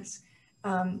parents,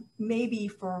 maybe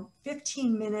for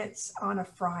 15 minutes on a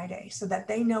Friday, so that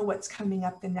they know what's coming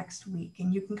up the next week.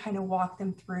 And you can kind of walk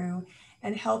them through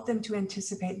and help them to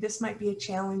anticipate this might be a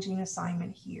challenging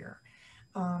assignment here.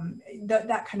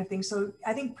 That kind of thing. So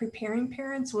I think preparing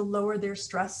parents will lower their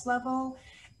stress level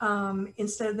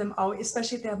instead of them always,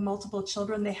 especially if they have multiple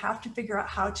children, they have to figure out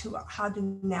how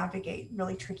to navigate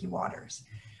really tricky waters.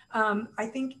 I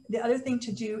think the other thing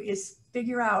to do is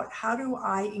figure out, how do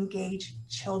I engage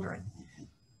children?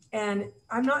 And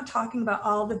I'm not talking about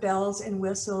all the bells and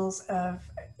whistles of,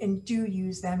 and do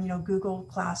use them, you know, Google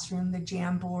Classroom, the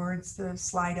Jamboards, the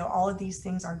Slido, all of these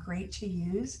things are great to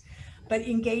use, but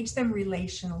engage them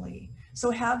relationally.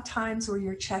 So have times where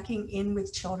you're checking in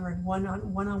with children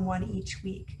one-on-one each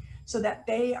week, so that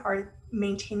they are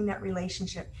maintaining that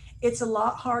relationship. It's a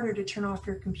lot harder to turn off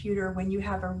your computer when you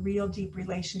have a real deep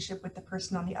relationship with the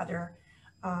person on the other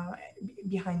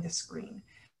behind the screen.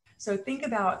 So think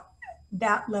about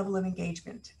that level of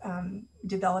engagement,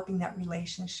 developing that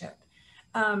relationship.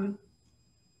 Anything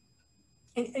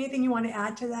you want to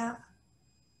add to that?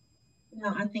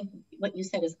 No, I think what you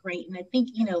said is great. And I think,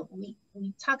 you know, we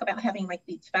talk about having like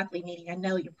these faculty meeting. I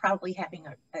know you're probably having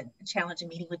a challenging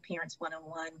meeting with parents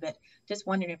one-on-one, but just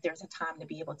wondering if there's a time to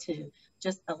be able to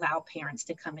just allow parents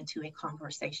to come into a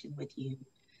conversation with you,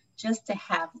 just to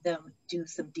have them do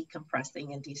some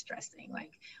decompressing and de-stressing.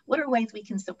 Like, what are ways we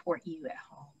can support you at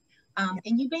home?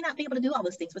 And you may not be able to do all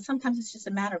those things, but sometimes it's just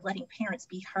a matter of letting parents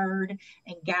be heard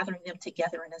and gathering them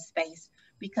together in a space,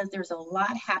 because there's a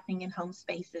lot happening in home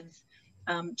spaces.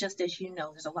 Just as you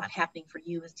know, there's a lot happening for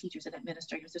you as teachers and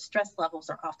administrators. The stress levels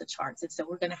are off the charts. And so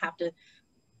we're going to have to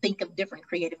think of different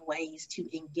creative ways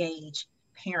to engage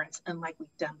parents, unlike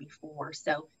we've done before.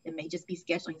 So it may just be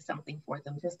scheduling something for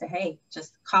them, just to, hey,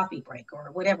 just coffee break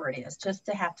or whatever it is, just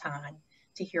to have time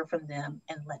to hear from them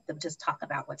and let them just talk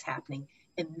about what's happening,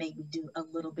 and maybe do a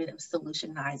little bit of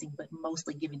solutionizing, but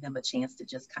mostly giving them a chance to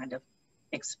just kind of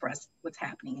express what's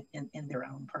happening in their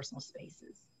own personal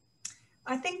spaces.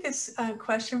 I think this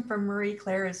question from Marie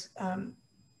Claire is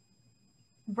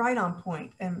right on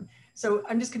point. And so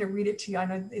I'm just going to read it to you. I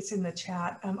know it's in the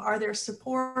chat. Are there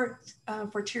support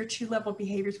for tier 2 level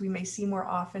behaviors we may see more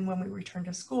often when we return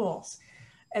to schools?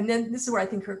 And then this is where I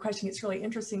think her question gets really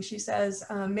interesting. She says,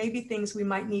 maybe things we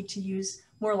might need to use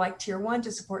more like tier 1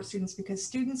 to support students, because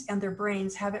students and their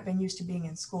brains haven't been used to being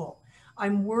in school.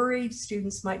 I'm worried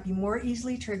students might be more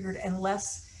easily triggered and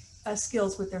less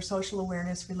skills with their social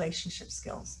awareness, relationship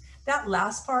skills. That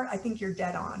last part, I think you're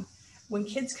dead on. When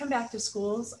kids come back to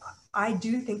schools, I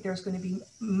do think there's going to be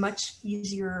much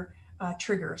easier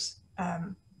triggers. I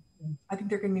think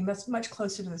they're going to be much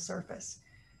closer to the surface.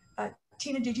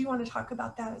 Tina, did you want to talk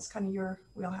about that? It's kind of your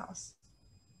wheelhouse.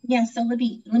 Yeah, so let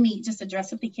me just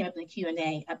address something came up in the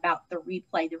Q&A about the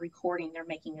replay, the recording they're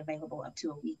making available up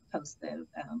to a week post the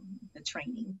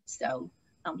training. So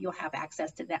you'll have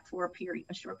access to that for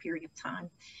a short period of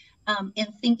time.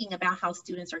 And thinking about how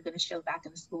students are going to show back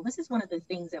in the school, this is one of the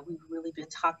things that we've really been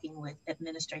talking with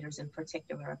administrators in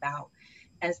particular about,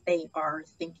 as they are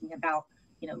thinking about,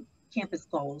 you know, campus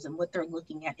goals and what they're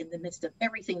looking at in the midst of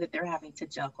everything that they're having to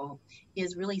juggle,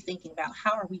 is really thinking about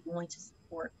how are we going to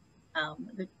support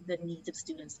the needs of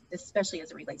students, especially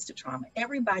as it relates to trauma.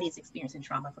 Everybody's experiencing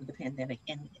trauma from the pandemic,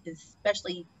 and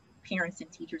especially parents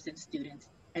and teachers and students,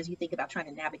 as you think about trying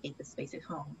to navigate the space at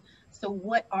home. So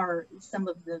what are some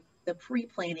of the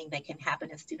pre-planning that can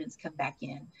happen as students come back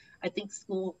in? I think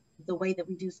school, the way that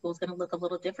we do school is going to look a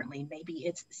little differently. Maybe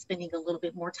it's spending a little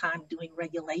bit more time doing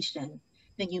regulation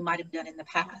than you might have done in the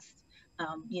past.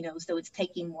 You know, so it's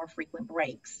taking more frequent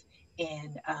breaks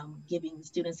and giving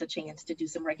students a chance to do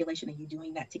some regulation, and you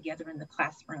doing that together in the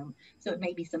classroom. So it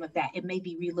may be some of that. It may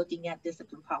be relooking at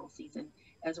discipline policies. And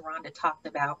as Rhonda talked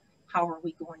about, how are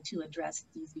we going to address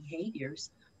these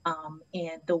behaviors?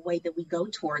 And the way that we go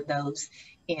toward those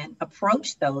and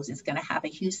approach those is going to have a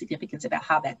huge significance about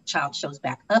how that child shows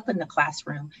back up in the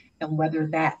classroom, and whether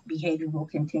that behavior will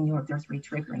continue or if there's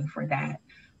re-triggering for that.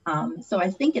 So I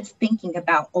think it's thinking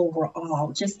about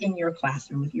overall, just in your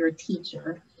classroom, if you're a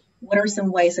teacher, what are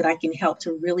some ways that I can help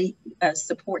to really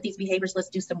support these behaviors? Let's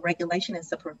do some regulation and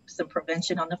some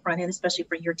prevention on the front end, especially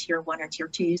for your tier 1 or tier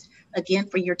 2s. Again,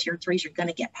 for your tier 3s, you're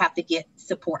going to have to get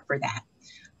support for that.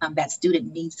 That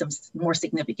student needs some more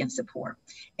significant support.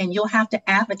 And you'll have to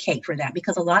advocate for that,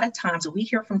 because a lot of times we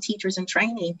hear from teachers in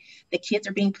training, the kids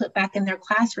are being put back in their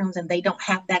classrooms and they don't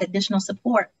have that additional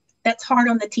support. That's hard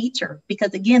on the teacher,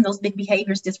 because again, those big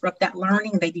behaviors disrupt that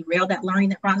learning. They derail that learning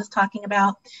that Rhonda's talking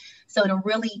about. So it'll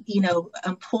really, you know,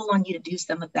 pull on you to do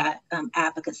some of that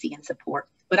advocacy and support.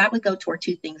 But I would go toward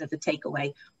 2 things as a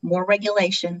takeaway: more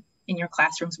regulation in your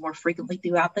classrooms more frequently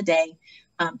throughout the day,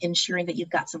 ensuring that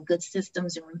you've got some good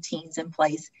systems and routines in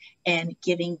place, and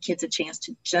giving kids a chance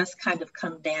to just kind of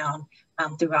come down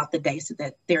throughout the day, so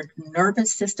that their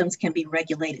nervous systems can be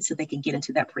regulated, so they can get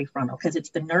into that prefrontal, because it's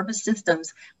the nervous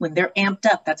systems, when they're amped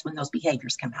up, that's when those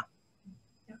behaviors come out.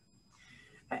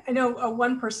 I know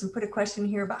one person put a question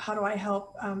here about how do I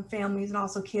help families and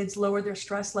also kids lower their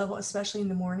stress level, especially in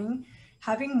the morning.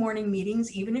 Having morning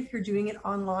meetings, even if you're doing it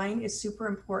online, is super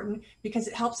important because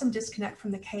it helps them disconnect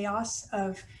from the chaos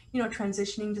of,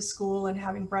 transitioning to school and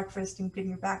having breakfast and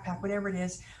getting your backpack, whatever it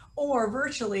is, or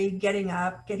virtually getting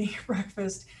up, getting your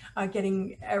breakfast,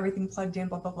 getting everything plugged in,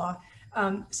 blah, blah,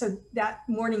 blah. So that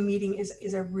morning meeting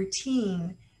is a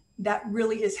routine that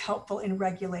really is helpful in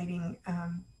regulating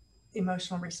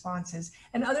emotional responses.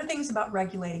 And other things about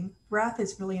regulating, breath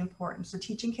is really important. So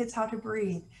teaching kids how to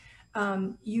breathe,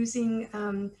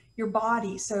 using your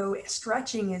body. So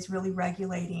stretching is really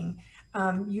regulating,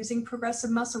 using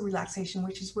progressive muscle relaxation,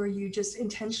 which is where you just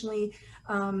intentionally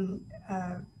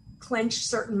clench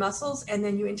certain muscles and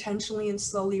then you intentionally and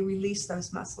slowly release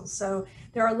those muscles. So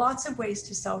there are lots of ways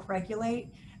to self-regulate.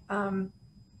 I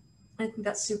think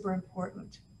that's super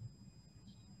important.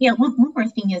 Yeah, one more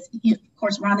thing is, of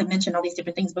course, Rhonda mentioned all these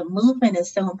different things, but movement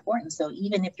is so important. So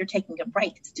even if you're taking a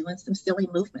break, it's doing some silly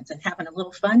movements and having a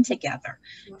little fun together.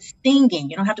 Yeah. Singing,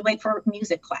 you don't have to wait for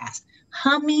music class.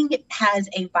 Humming has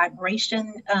a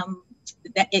vibration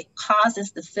that it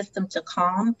causes the system to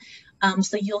calm.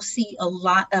 So you'll see a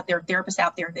lot of their therapists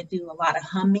out there that do a lot of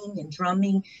humming and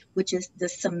drumming, which is the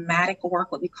somatic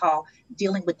work, what we call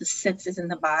dealing with the senses in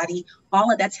the body.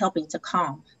 All of that's helping to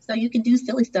calm. So you can do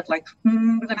silly stuff like, we're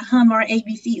going to hum our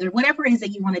ABC or whatever it is that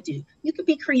you want to do. You can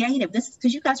be creative. This is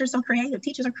because you guys are so creative.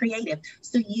 Teachers are creative.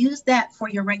 So use that for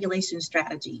your regulation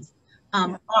strategies.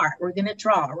 Art, we're going to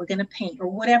draw, we're going to paint, or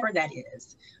whatever that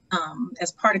is,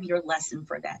 as part of your lesson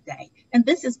for that day. And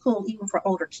this is cool even for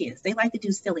older kids. They like to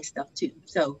do silly stuff too.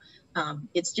 So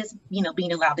it's just,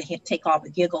 being allowed to take all the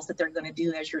giggles that they're going to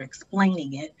do as you're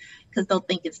explaining it, because they'll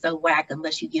think it's so whack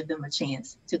unless you give them a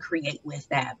chance to create with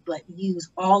that. But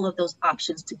use all of those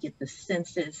options to get the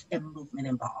senses and movement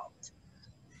involved.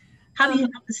 How do you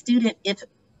help the student if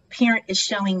parent is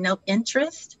showing no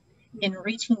interest in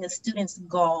reaching the student's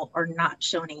goal or not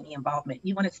showing any involvement?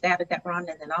 You want to stab at that, Rhonda,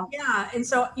 and then I'll. Yeah, and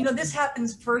so this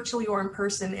happens virtually or in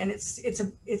person, and it's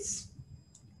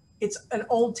an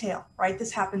old tale, right?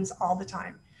 This happens all the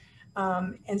time,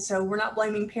 and so we're not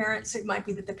blaming parents. It might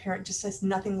be that the parent just has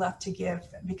nothing left to give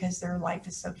because their life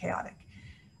is so chaotic.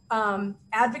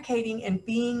 Advocating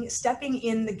and stepping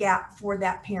in the gap for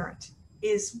that parent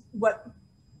is what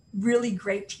really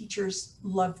great teachers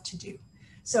love to do.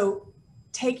 So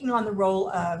taking on the role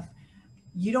of,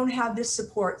 you don't have this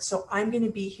support, so I'm going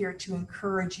to be here to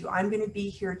encourage you. I'm going to be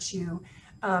here to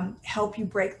help you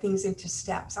break things into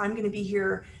steps. I'm going to be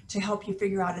here to help you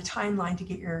figure out a timeline to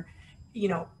get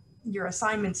your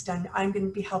assignments done. I'm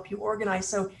going to help you organize.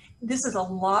 So this is a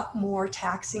lot more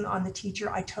taxing on the teacher.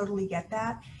 I totally get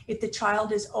that. If the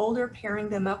child is older, pairing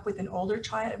them up with an older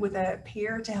child, with a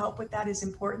peer to help with that is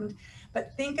important.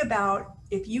 But think about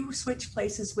if you switch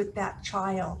places with that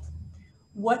child,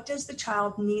 what does the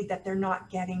child need that they're not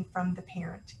getting from the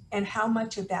parent? And how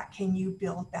much of that can you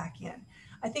build back in?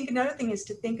 I think another thing is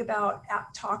to think about,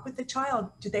 talk with the child.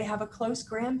 Do they have a close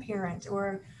grandparent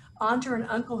or aunt or an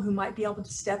uncle who might be able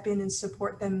to step in and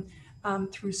support them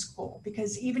through school?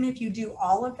 Because even if you do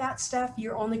all of that stuff,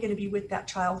 you're only going to be with that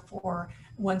child for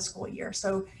one school year.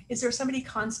 So is there somebody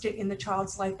constant in the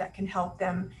child's life that can help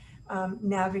them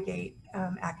navigate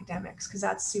academics? Because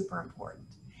that's super important.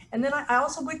 And then I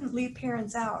also wouldn't leave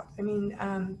parents out. I mean,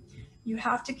 you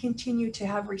have to continue to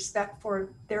have respect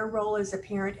for their role as a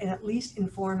parent and at least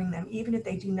informing them, even if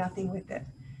they do nothing with it.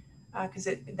 Because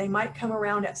they might come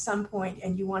around at some point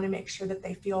and you want to make sure that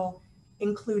they feel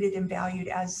included and valued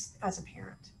as a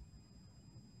parent.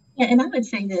 Yeah, and I would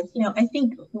say that, I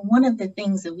think one of the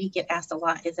things that we get asked a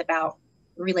lot is about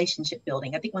relationship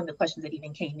building. I think one of the questions that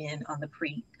even came in on the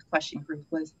pre-question group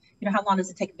was, how long does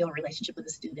it take to build a relationship with a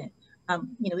student?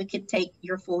 It could take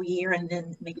your full year and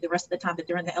then maybe the rest of the time that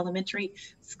they're in the elementary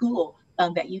school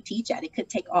that you teach at. It could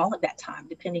take all of that time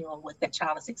depending on what that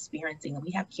child is experiencing. And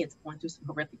we have kids going through some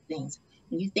horrific things.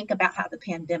 When you think about how the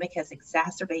pandemic has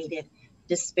exacerbated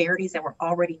disparities that were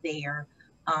already there,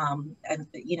 and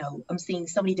I'm seeing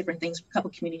so many different things from a couple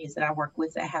of communities that I work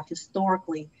with that have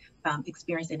historically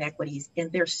experienced inequities,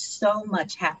 and there's so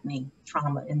much happening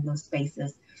trauma in those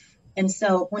spaces. And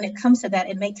so when it comes to that,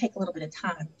 it may take a little bit of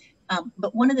time.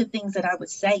 But one of the things that I would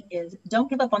say is don't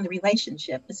give up on the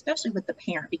relationship, especially with the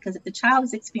parent, because if the child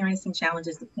is experiencing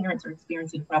challenges, the parents are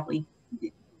experiencing probably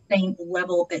the same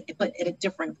level, but at a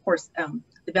different, of course,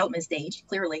 development stage,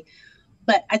 clearly.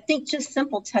 But I think just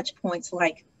simple touch points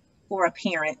like for a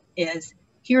parent is,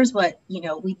 here's what,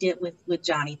 we did with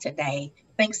Johnny today.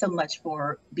 thanks so much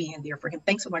for being there for him.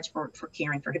 Thanks so much for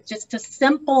caring for him. Just a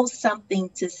simple something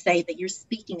to say that you're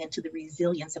speaking into the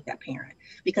resilience of that parent,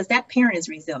 because that parent is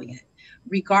resilient,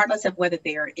 regardless of whether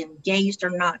they're engaged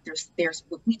or not. If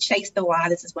we chase the why,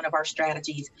 this is one of our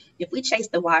strategies. If we chase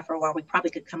the why for a while, we probably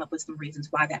could come up with some reasons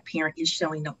why that parent is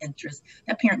showing no interest.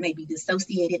 That parent may be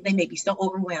dissociated. They may be so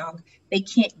overwhelmed, they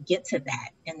can't get to that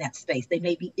in that space. They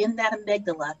may be in that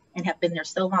amygdala and have been there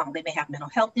so long. They may have mental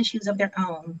health issues of their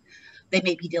own. They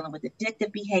may be dealing with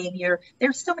addictive behavior.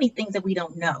 There's so many things that we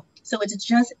don't know. So it's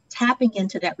just tapping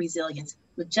into that resilience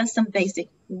with just some basic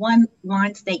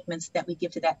one-line statements that we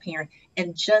give to that parent,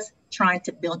 and just trying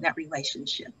to build that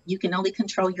relationship. You can only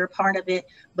control your part of it,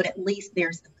 but at least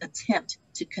there's an attempt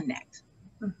to connect.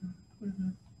 Mm-hmm. Mm-hmm.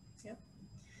 Yep.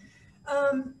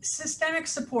 Systemic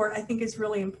support, I think, is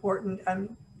really important.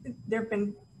 There have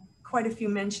been quite a few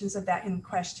mentions of that in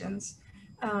questions.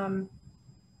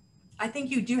 I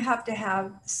think you do have to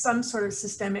have some sort of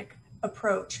systemic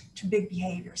approach to big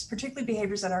behaviors, particularly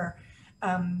behaviors that are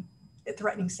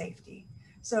threatening safety.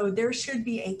 So there should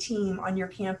be a team on your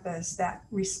campus that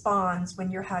responds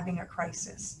when you're having a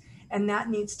crisis. And that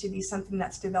needs to be something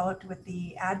that's developed with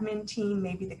the admin team,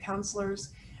 maybe the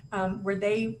counselors, where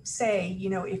they say,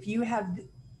 you know, if you have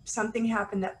something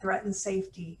happen that threatens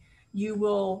safety, you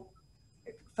will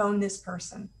phone this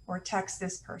person or text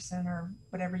this person or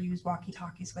whatever, use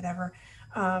walkie-talkies, whatever.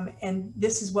 And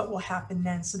this is what will happen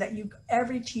then, so that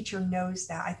every teacher knows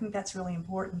that. I think that's really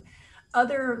important.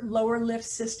 Other lower lift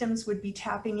systems would be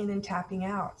tapping in and tapping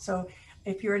out. So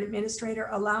if you're an administrator,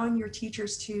 allowing your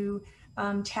teachers to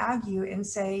tag you and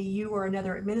say you or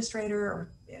another administrator,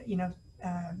 or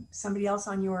somebody else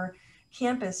on your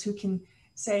campus who can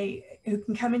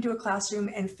come into a classroom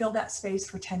and fill that space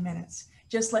for 10 minutes.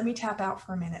 Just let me tap out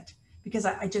for a minute, because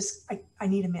I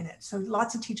need a minute. So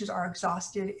lots of teachers are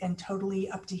exhausted and totally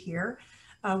up to here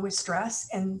with stress,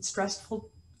 and stressful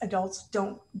adults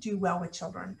don't do well with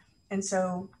children. And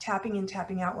so tapping in,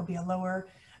 tapping out will be a lower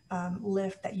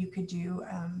lift that you could do.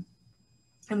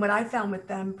 And what I found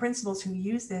with principals who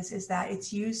use this is that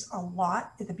it's used a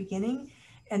lot at the beginning.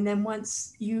 And then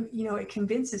once it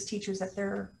convinces teachers that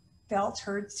they're felt,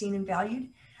 heard, seen, and valued,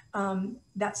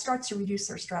 that starts to reduce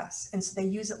their stress. And so they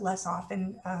use it less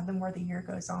often the more the year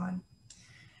goes on.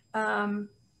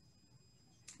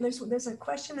 There's a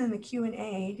question in the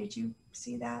Q&A. Did you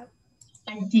see that?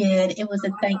 I did. It was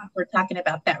a thank you for talking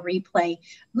about that replay.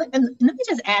 Let me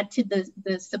just add to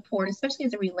the support, especially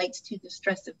as it relates to the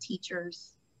stress of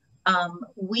teachers.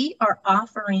 We are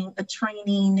offering a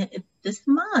training this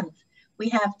month. We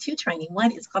have two training.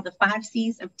 One is called the 5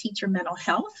 C's of Teacher Mental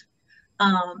Health.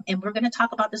 And we're going to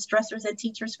talk about the stressors that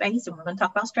teachers face, and we're going to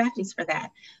talk about strategies for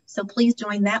that. So please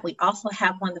join that. We also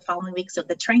have one the following week. So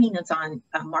the training is on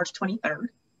March 23rd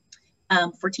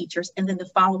for teachers. And then the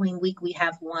following week, we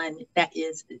have one that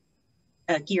is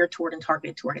geared toward and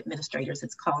targeted toward administrators.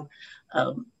 It's called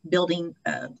Building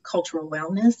Cultural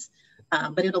Wellness.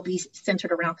 But it'll be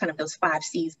centered around kind of those 5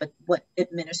 C's, but what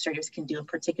administrators can do in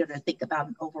particular to think about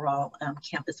an overall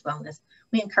campus wellness.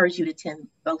 We encourage you to attend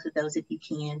both of those if you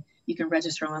can. You can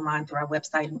register online through our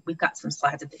website, and we've got some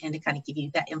slides at the end to kind of give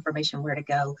you that information where to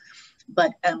go.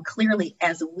 But clearly,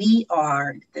 as we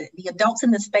are, the adults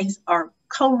in the space are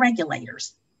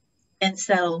co-regulators. And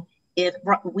so if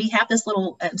we have this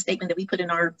little statement that we put in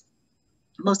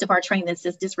most of our training that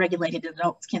says dysregulated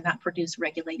adults cannot produce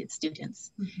regulated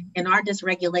students. Mm-hmm. And our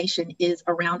dysregulation is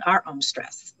around our own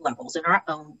stress levels and our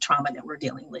own trauma that we're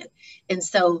dealing with. And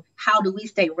so how do we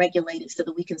stay regulated so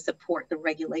that we can support the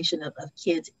regulation of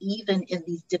kids, even in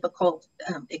these difficult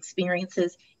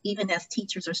experiences, even as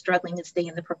teachers are struggling to stay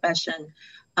in the profession?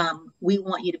 We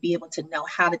want you to be able to know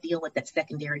how to deal with that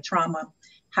secondary trauma,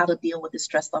 how to deal with the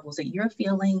stress levels that you're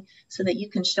feeling, so that you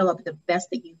can show up the best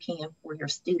that you can for your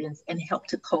students and help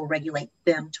to co-regulate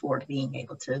them toward being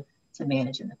able to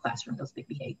manage in the classroom those big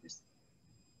behaviors.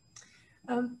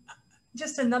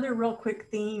 Just another real quick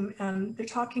theme. They're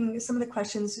talking, some of the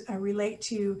questions relate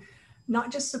to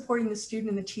not just supporting the student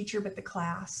and the teacher, but the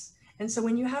class. And so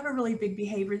when you have a really big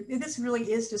behavior, this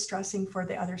really is distressing for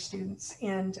the other students.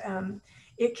 And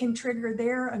it can trigger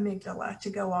their amygdala to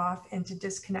go off and to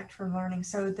disconnect from learning.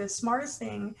 So the smartest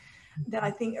thing that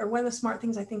I think, or one of the smart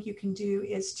things I think you can do,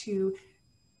 is to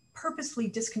purposely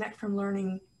disconnect from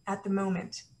learning at the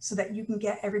moment so that you can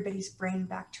get everybody's brain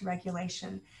back to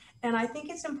regulation. And I think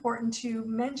it's important to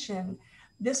mention,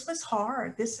 this was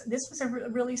hard. This was a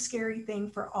really scary thing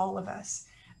for all of us.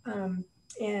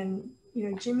 And you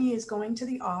know, Jimmy is going to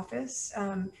the office.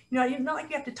 You know, not like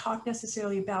you have to talk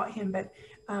necessarily about him, but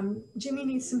Jimmy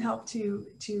needs some help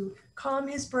to calm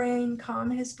his brain, calm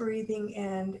his breathing,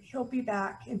 and he'll be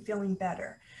back and feeling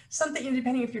better. Something, you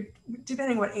know,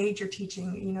 depending what age you're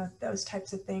teaching, you know, those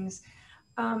types of things.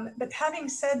 But having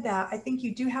said that, I think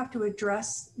you do have to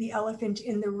address the elephant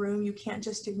in the room. You can't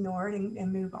just ignore it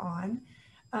and move on.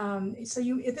 This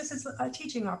is a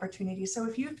teaching opportunity. So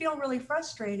if you feel really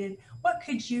frustrated, what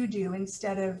could you do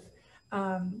instead of,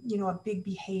 you know, a big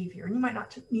behavior? And you might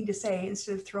not need to say,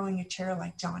 instead of throwing a chair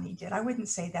like Johnny did, I wouldn't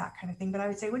say that kind of thing, but I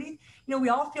would say, what do you know, we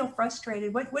all feel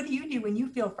frustrated. What do you do when you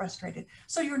feel frustrated?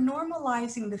 So you're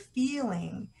normalizing the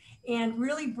feeling and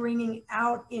really bringing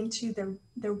out into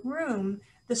the room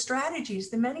the strategies,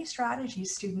 the many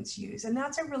strategies students use. And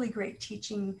that's a really great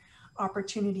teaching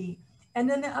opportunity. And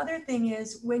then the other thing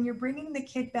is, when you're bringing the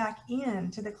kid back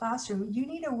into the classroom, you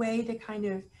need a way to kind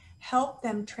of help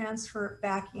them transfer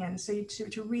back in, so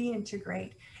to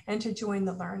reintegrate and to join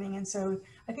the learning. And so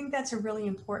I think that's a really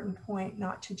important point,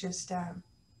 not to just,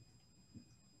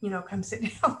 you know, come sit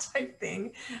down type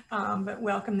thing, but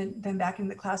welcome them back into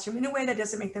the classroom in a way that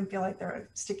doesn't make them feel like they're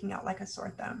sticking out like a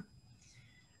sore thumb.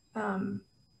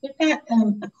 We've got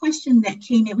a question that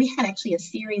came in. We had actually a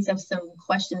series of some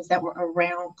questions that were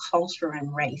around culture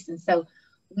and race. And so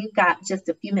we've got just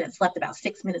a few minutes left, about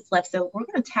 6 minutes left. So we're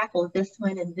going to tackle this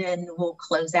one, and then we'll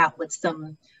close out with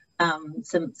some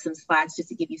slides just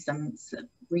to give you some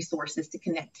resources to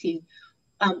connect to.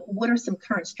 What are some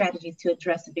current strategies to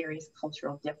address various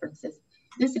cultural differences?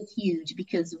 This is huge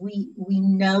because we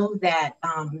know that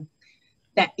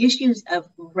that issues of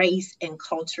race and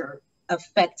culture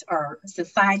affect our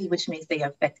society, which means they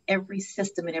affect every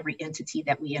system and every entity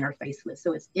that we interface with.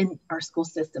 So it's in our school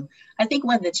system. I think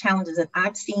one of the challenges that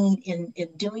I've seen in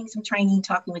doing some training,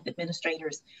 talking with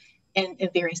administrators and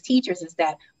various teachers, is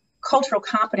that cultural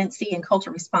competency and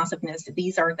cultural responsiveness,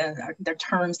 these are the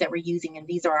terms that we're using, and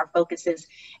these are our focuses.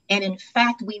 And in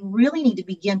fact, we really need to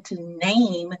begin to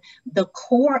name the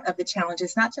core of the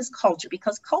challenges, not just culture,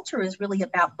 because culture is really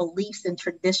about beliefs and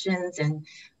traditions and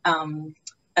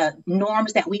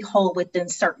norms that we hold within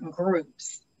certain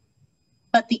groups.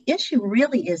 But the issue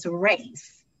really is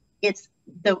race. It's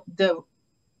the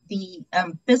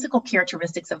physical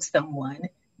characteristics of someone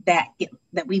that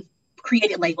we've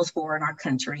created labels for in our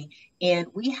country. And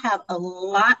we have a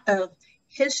lot of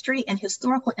history and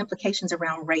historical implications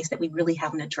around race that we really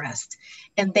haven't addressed.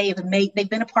 And they've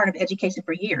been a part of education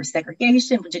for years.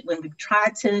 Segregation, when we've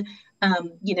tried to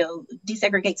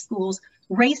desegregate schools,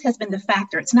 race has been the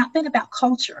factor. It's not been about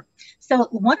culture. So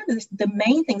one of the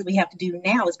main things we have to do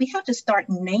now is we have to start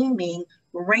naming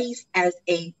race as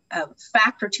a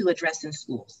factor to address in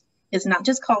schools. It's not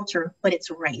just culture, but it's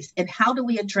race. And how do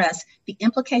we address the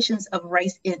implications of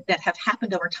race that have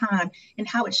happened over time, and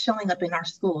how it's showing up in our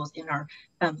schools, in our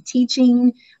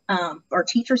teaching, or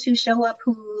teachers who show up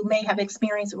who may have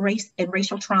experienced race and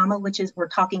racial trauma, which is we're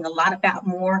talking a lot about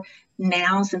more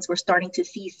now since we're starting to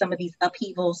see some of these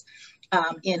upheavals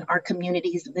in our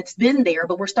communities. It's been there,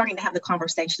 but we're starting to have the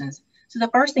conversations. So the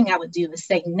first thing I would do is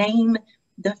say, name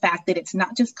the fact that it's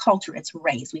not just culture, it's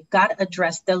race. We've got to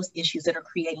address those issues that are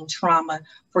creating trauma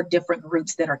for different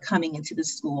groups that are coming into the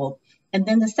school. And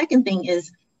then the second thing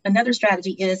is, another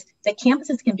strategy is that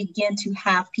campuses can begin to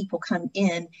have people come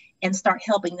in and start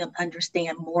helping them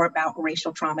understand more about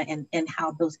racial trauma and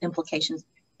how those implications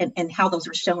and how those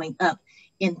are showing up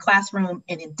in classroom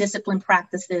and in discipline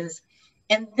practices.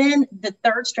 And then the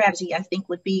third strategy, I think,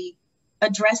 would be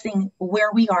addressing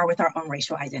where we are with our own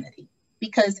racial identity.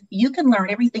 Because you can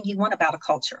learn everything you want about a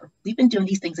culture. We've been doing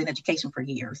these things in education for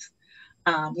years.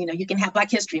 You can have Black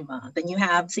History Month, and you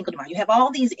have Cinco de Mayo. You have all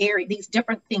these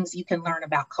different things you can learn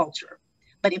about culture.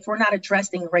 But if we're not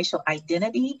addressing racial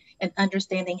identity and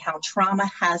understanding how trauma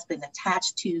has been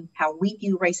attached to how we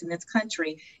view race in this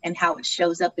country and how it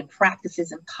shows up in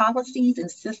practices and policies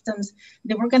and systems,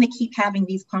 then we're going to keep having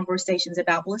these conversations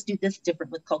about, well, let's do this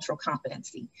different with cultural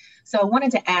competency. So I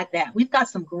wanted to add that. We've got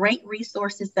some great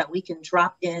resources that we can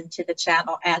drop into the chat.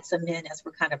 I'll add some in as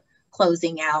we're kind of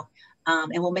closing out.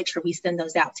 And we'll make sure we send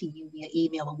those out to you via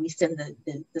email, and we send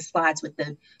the slides with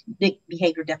the big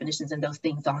behavior definitions and those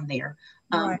things on there.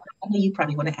 Right. I know you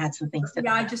probably want to add some things to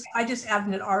that. I just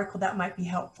added an article that might be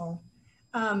helpful.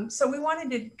 So we wanted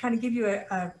to kind of give you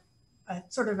a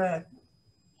sort of a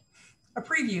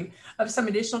preview of some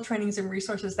additional trainings and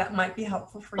resources that might be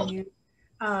helpful for you.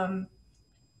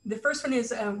 The first one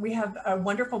is we have a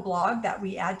wonderful blog that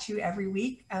we add to every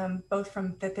week, both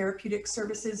from the therapeutic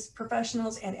services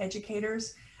professionals and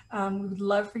educators. We would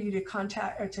love for you to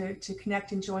contact or to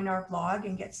connect and join our blog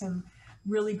and get some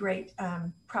really great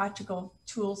practical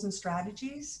tools and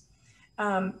strategies.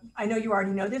 I know you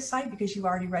already know this site because you've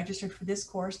already registered for this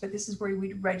course, but this is where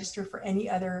we register for any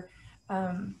other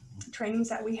trainings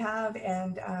that we have,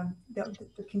 and they'll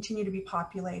continue to be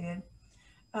populated.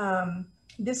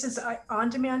 This is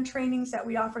on-demand trainings that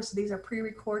we offer. So these are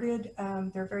pre-recorded.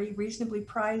 They're very reasonably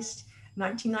priced,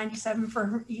 $19.97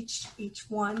 for each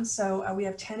one. So we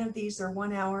have 10 of these. They're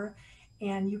 1 hour,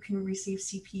 and you can receive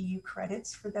CPU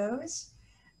credits for those.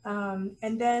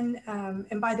 And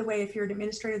by the way, if you're an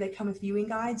administrator, they come with viewing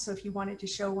guides. So if you wanted to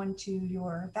show one to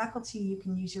your faculty, you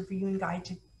can use your viewing guide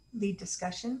to lead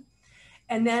discussion.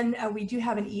 And then we do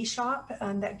have an e-shop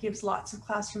that gives lots of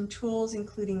classroom tools,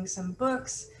 including some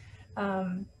books,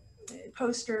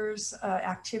 posters,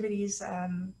 activities,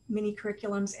 mini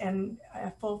curriculums, and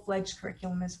a full-fledged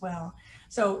curriculum as well.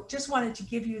 So just wanted to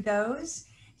give you those.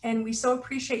 And we so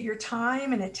appreciate your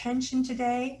time and attention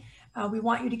today. We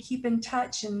want you to keep in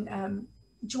touch and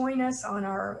join us on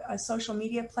our social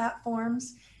media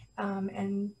platforms,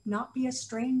 and not be a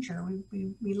stranger.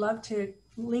 We love to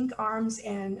link arms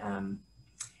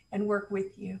and work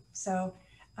with you. So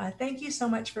thank you so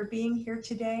much for being here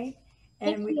today.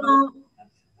 And we hope you have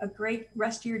a great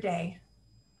rest of your day.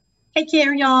 Take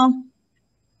care, y'all.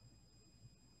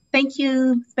 Thank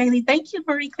you, Bailey. Thank you,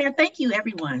 Marie Claire. Thank you,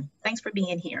 everyone. Thanks for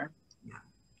being here. Yeah.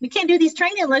 We can't do these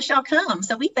trainings unless y'all come.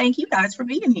 So we thank you guys for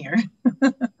being here.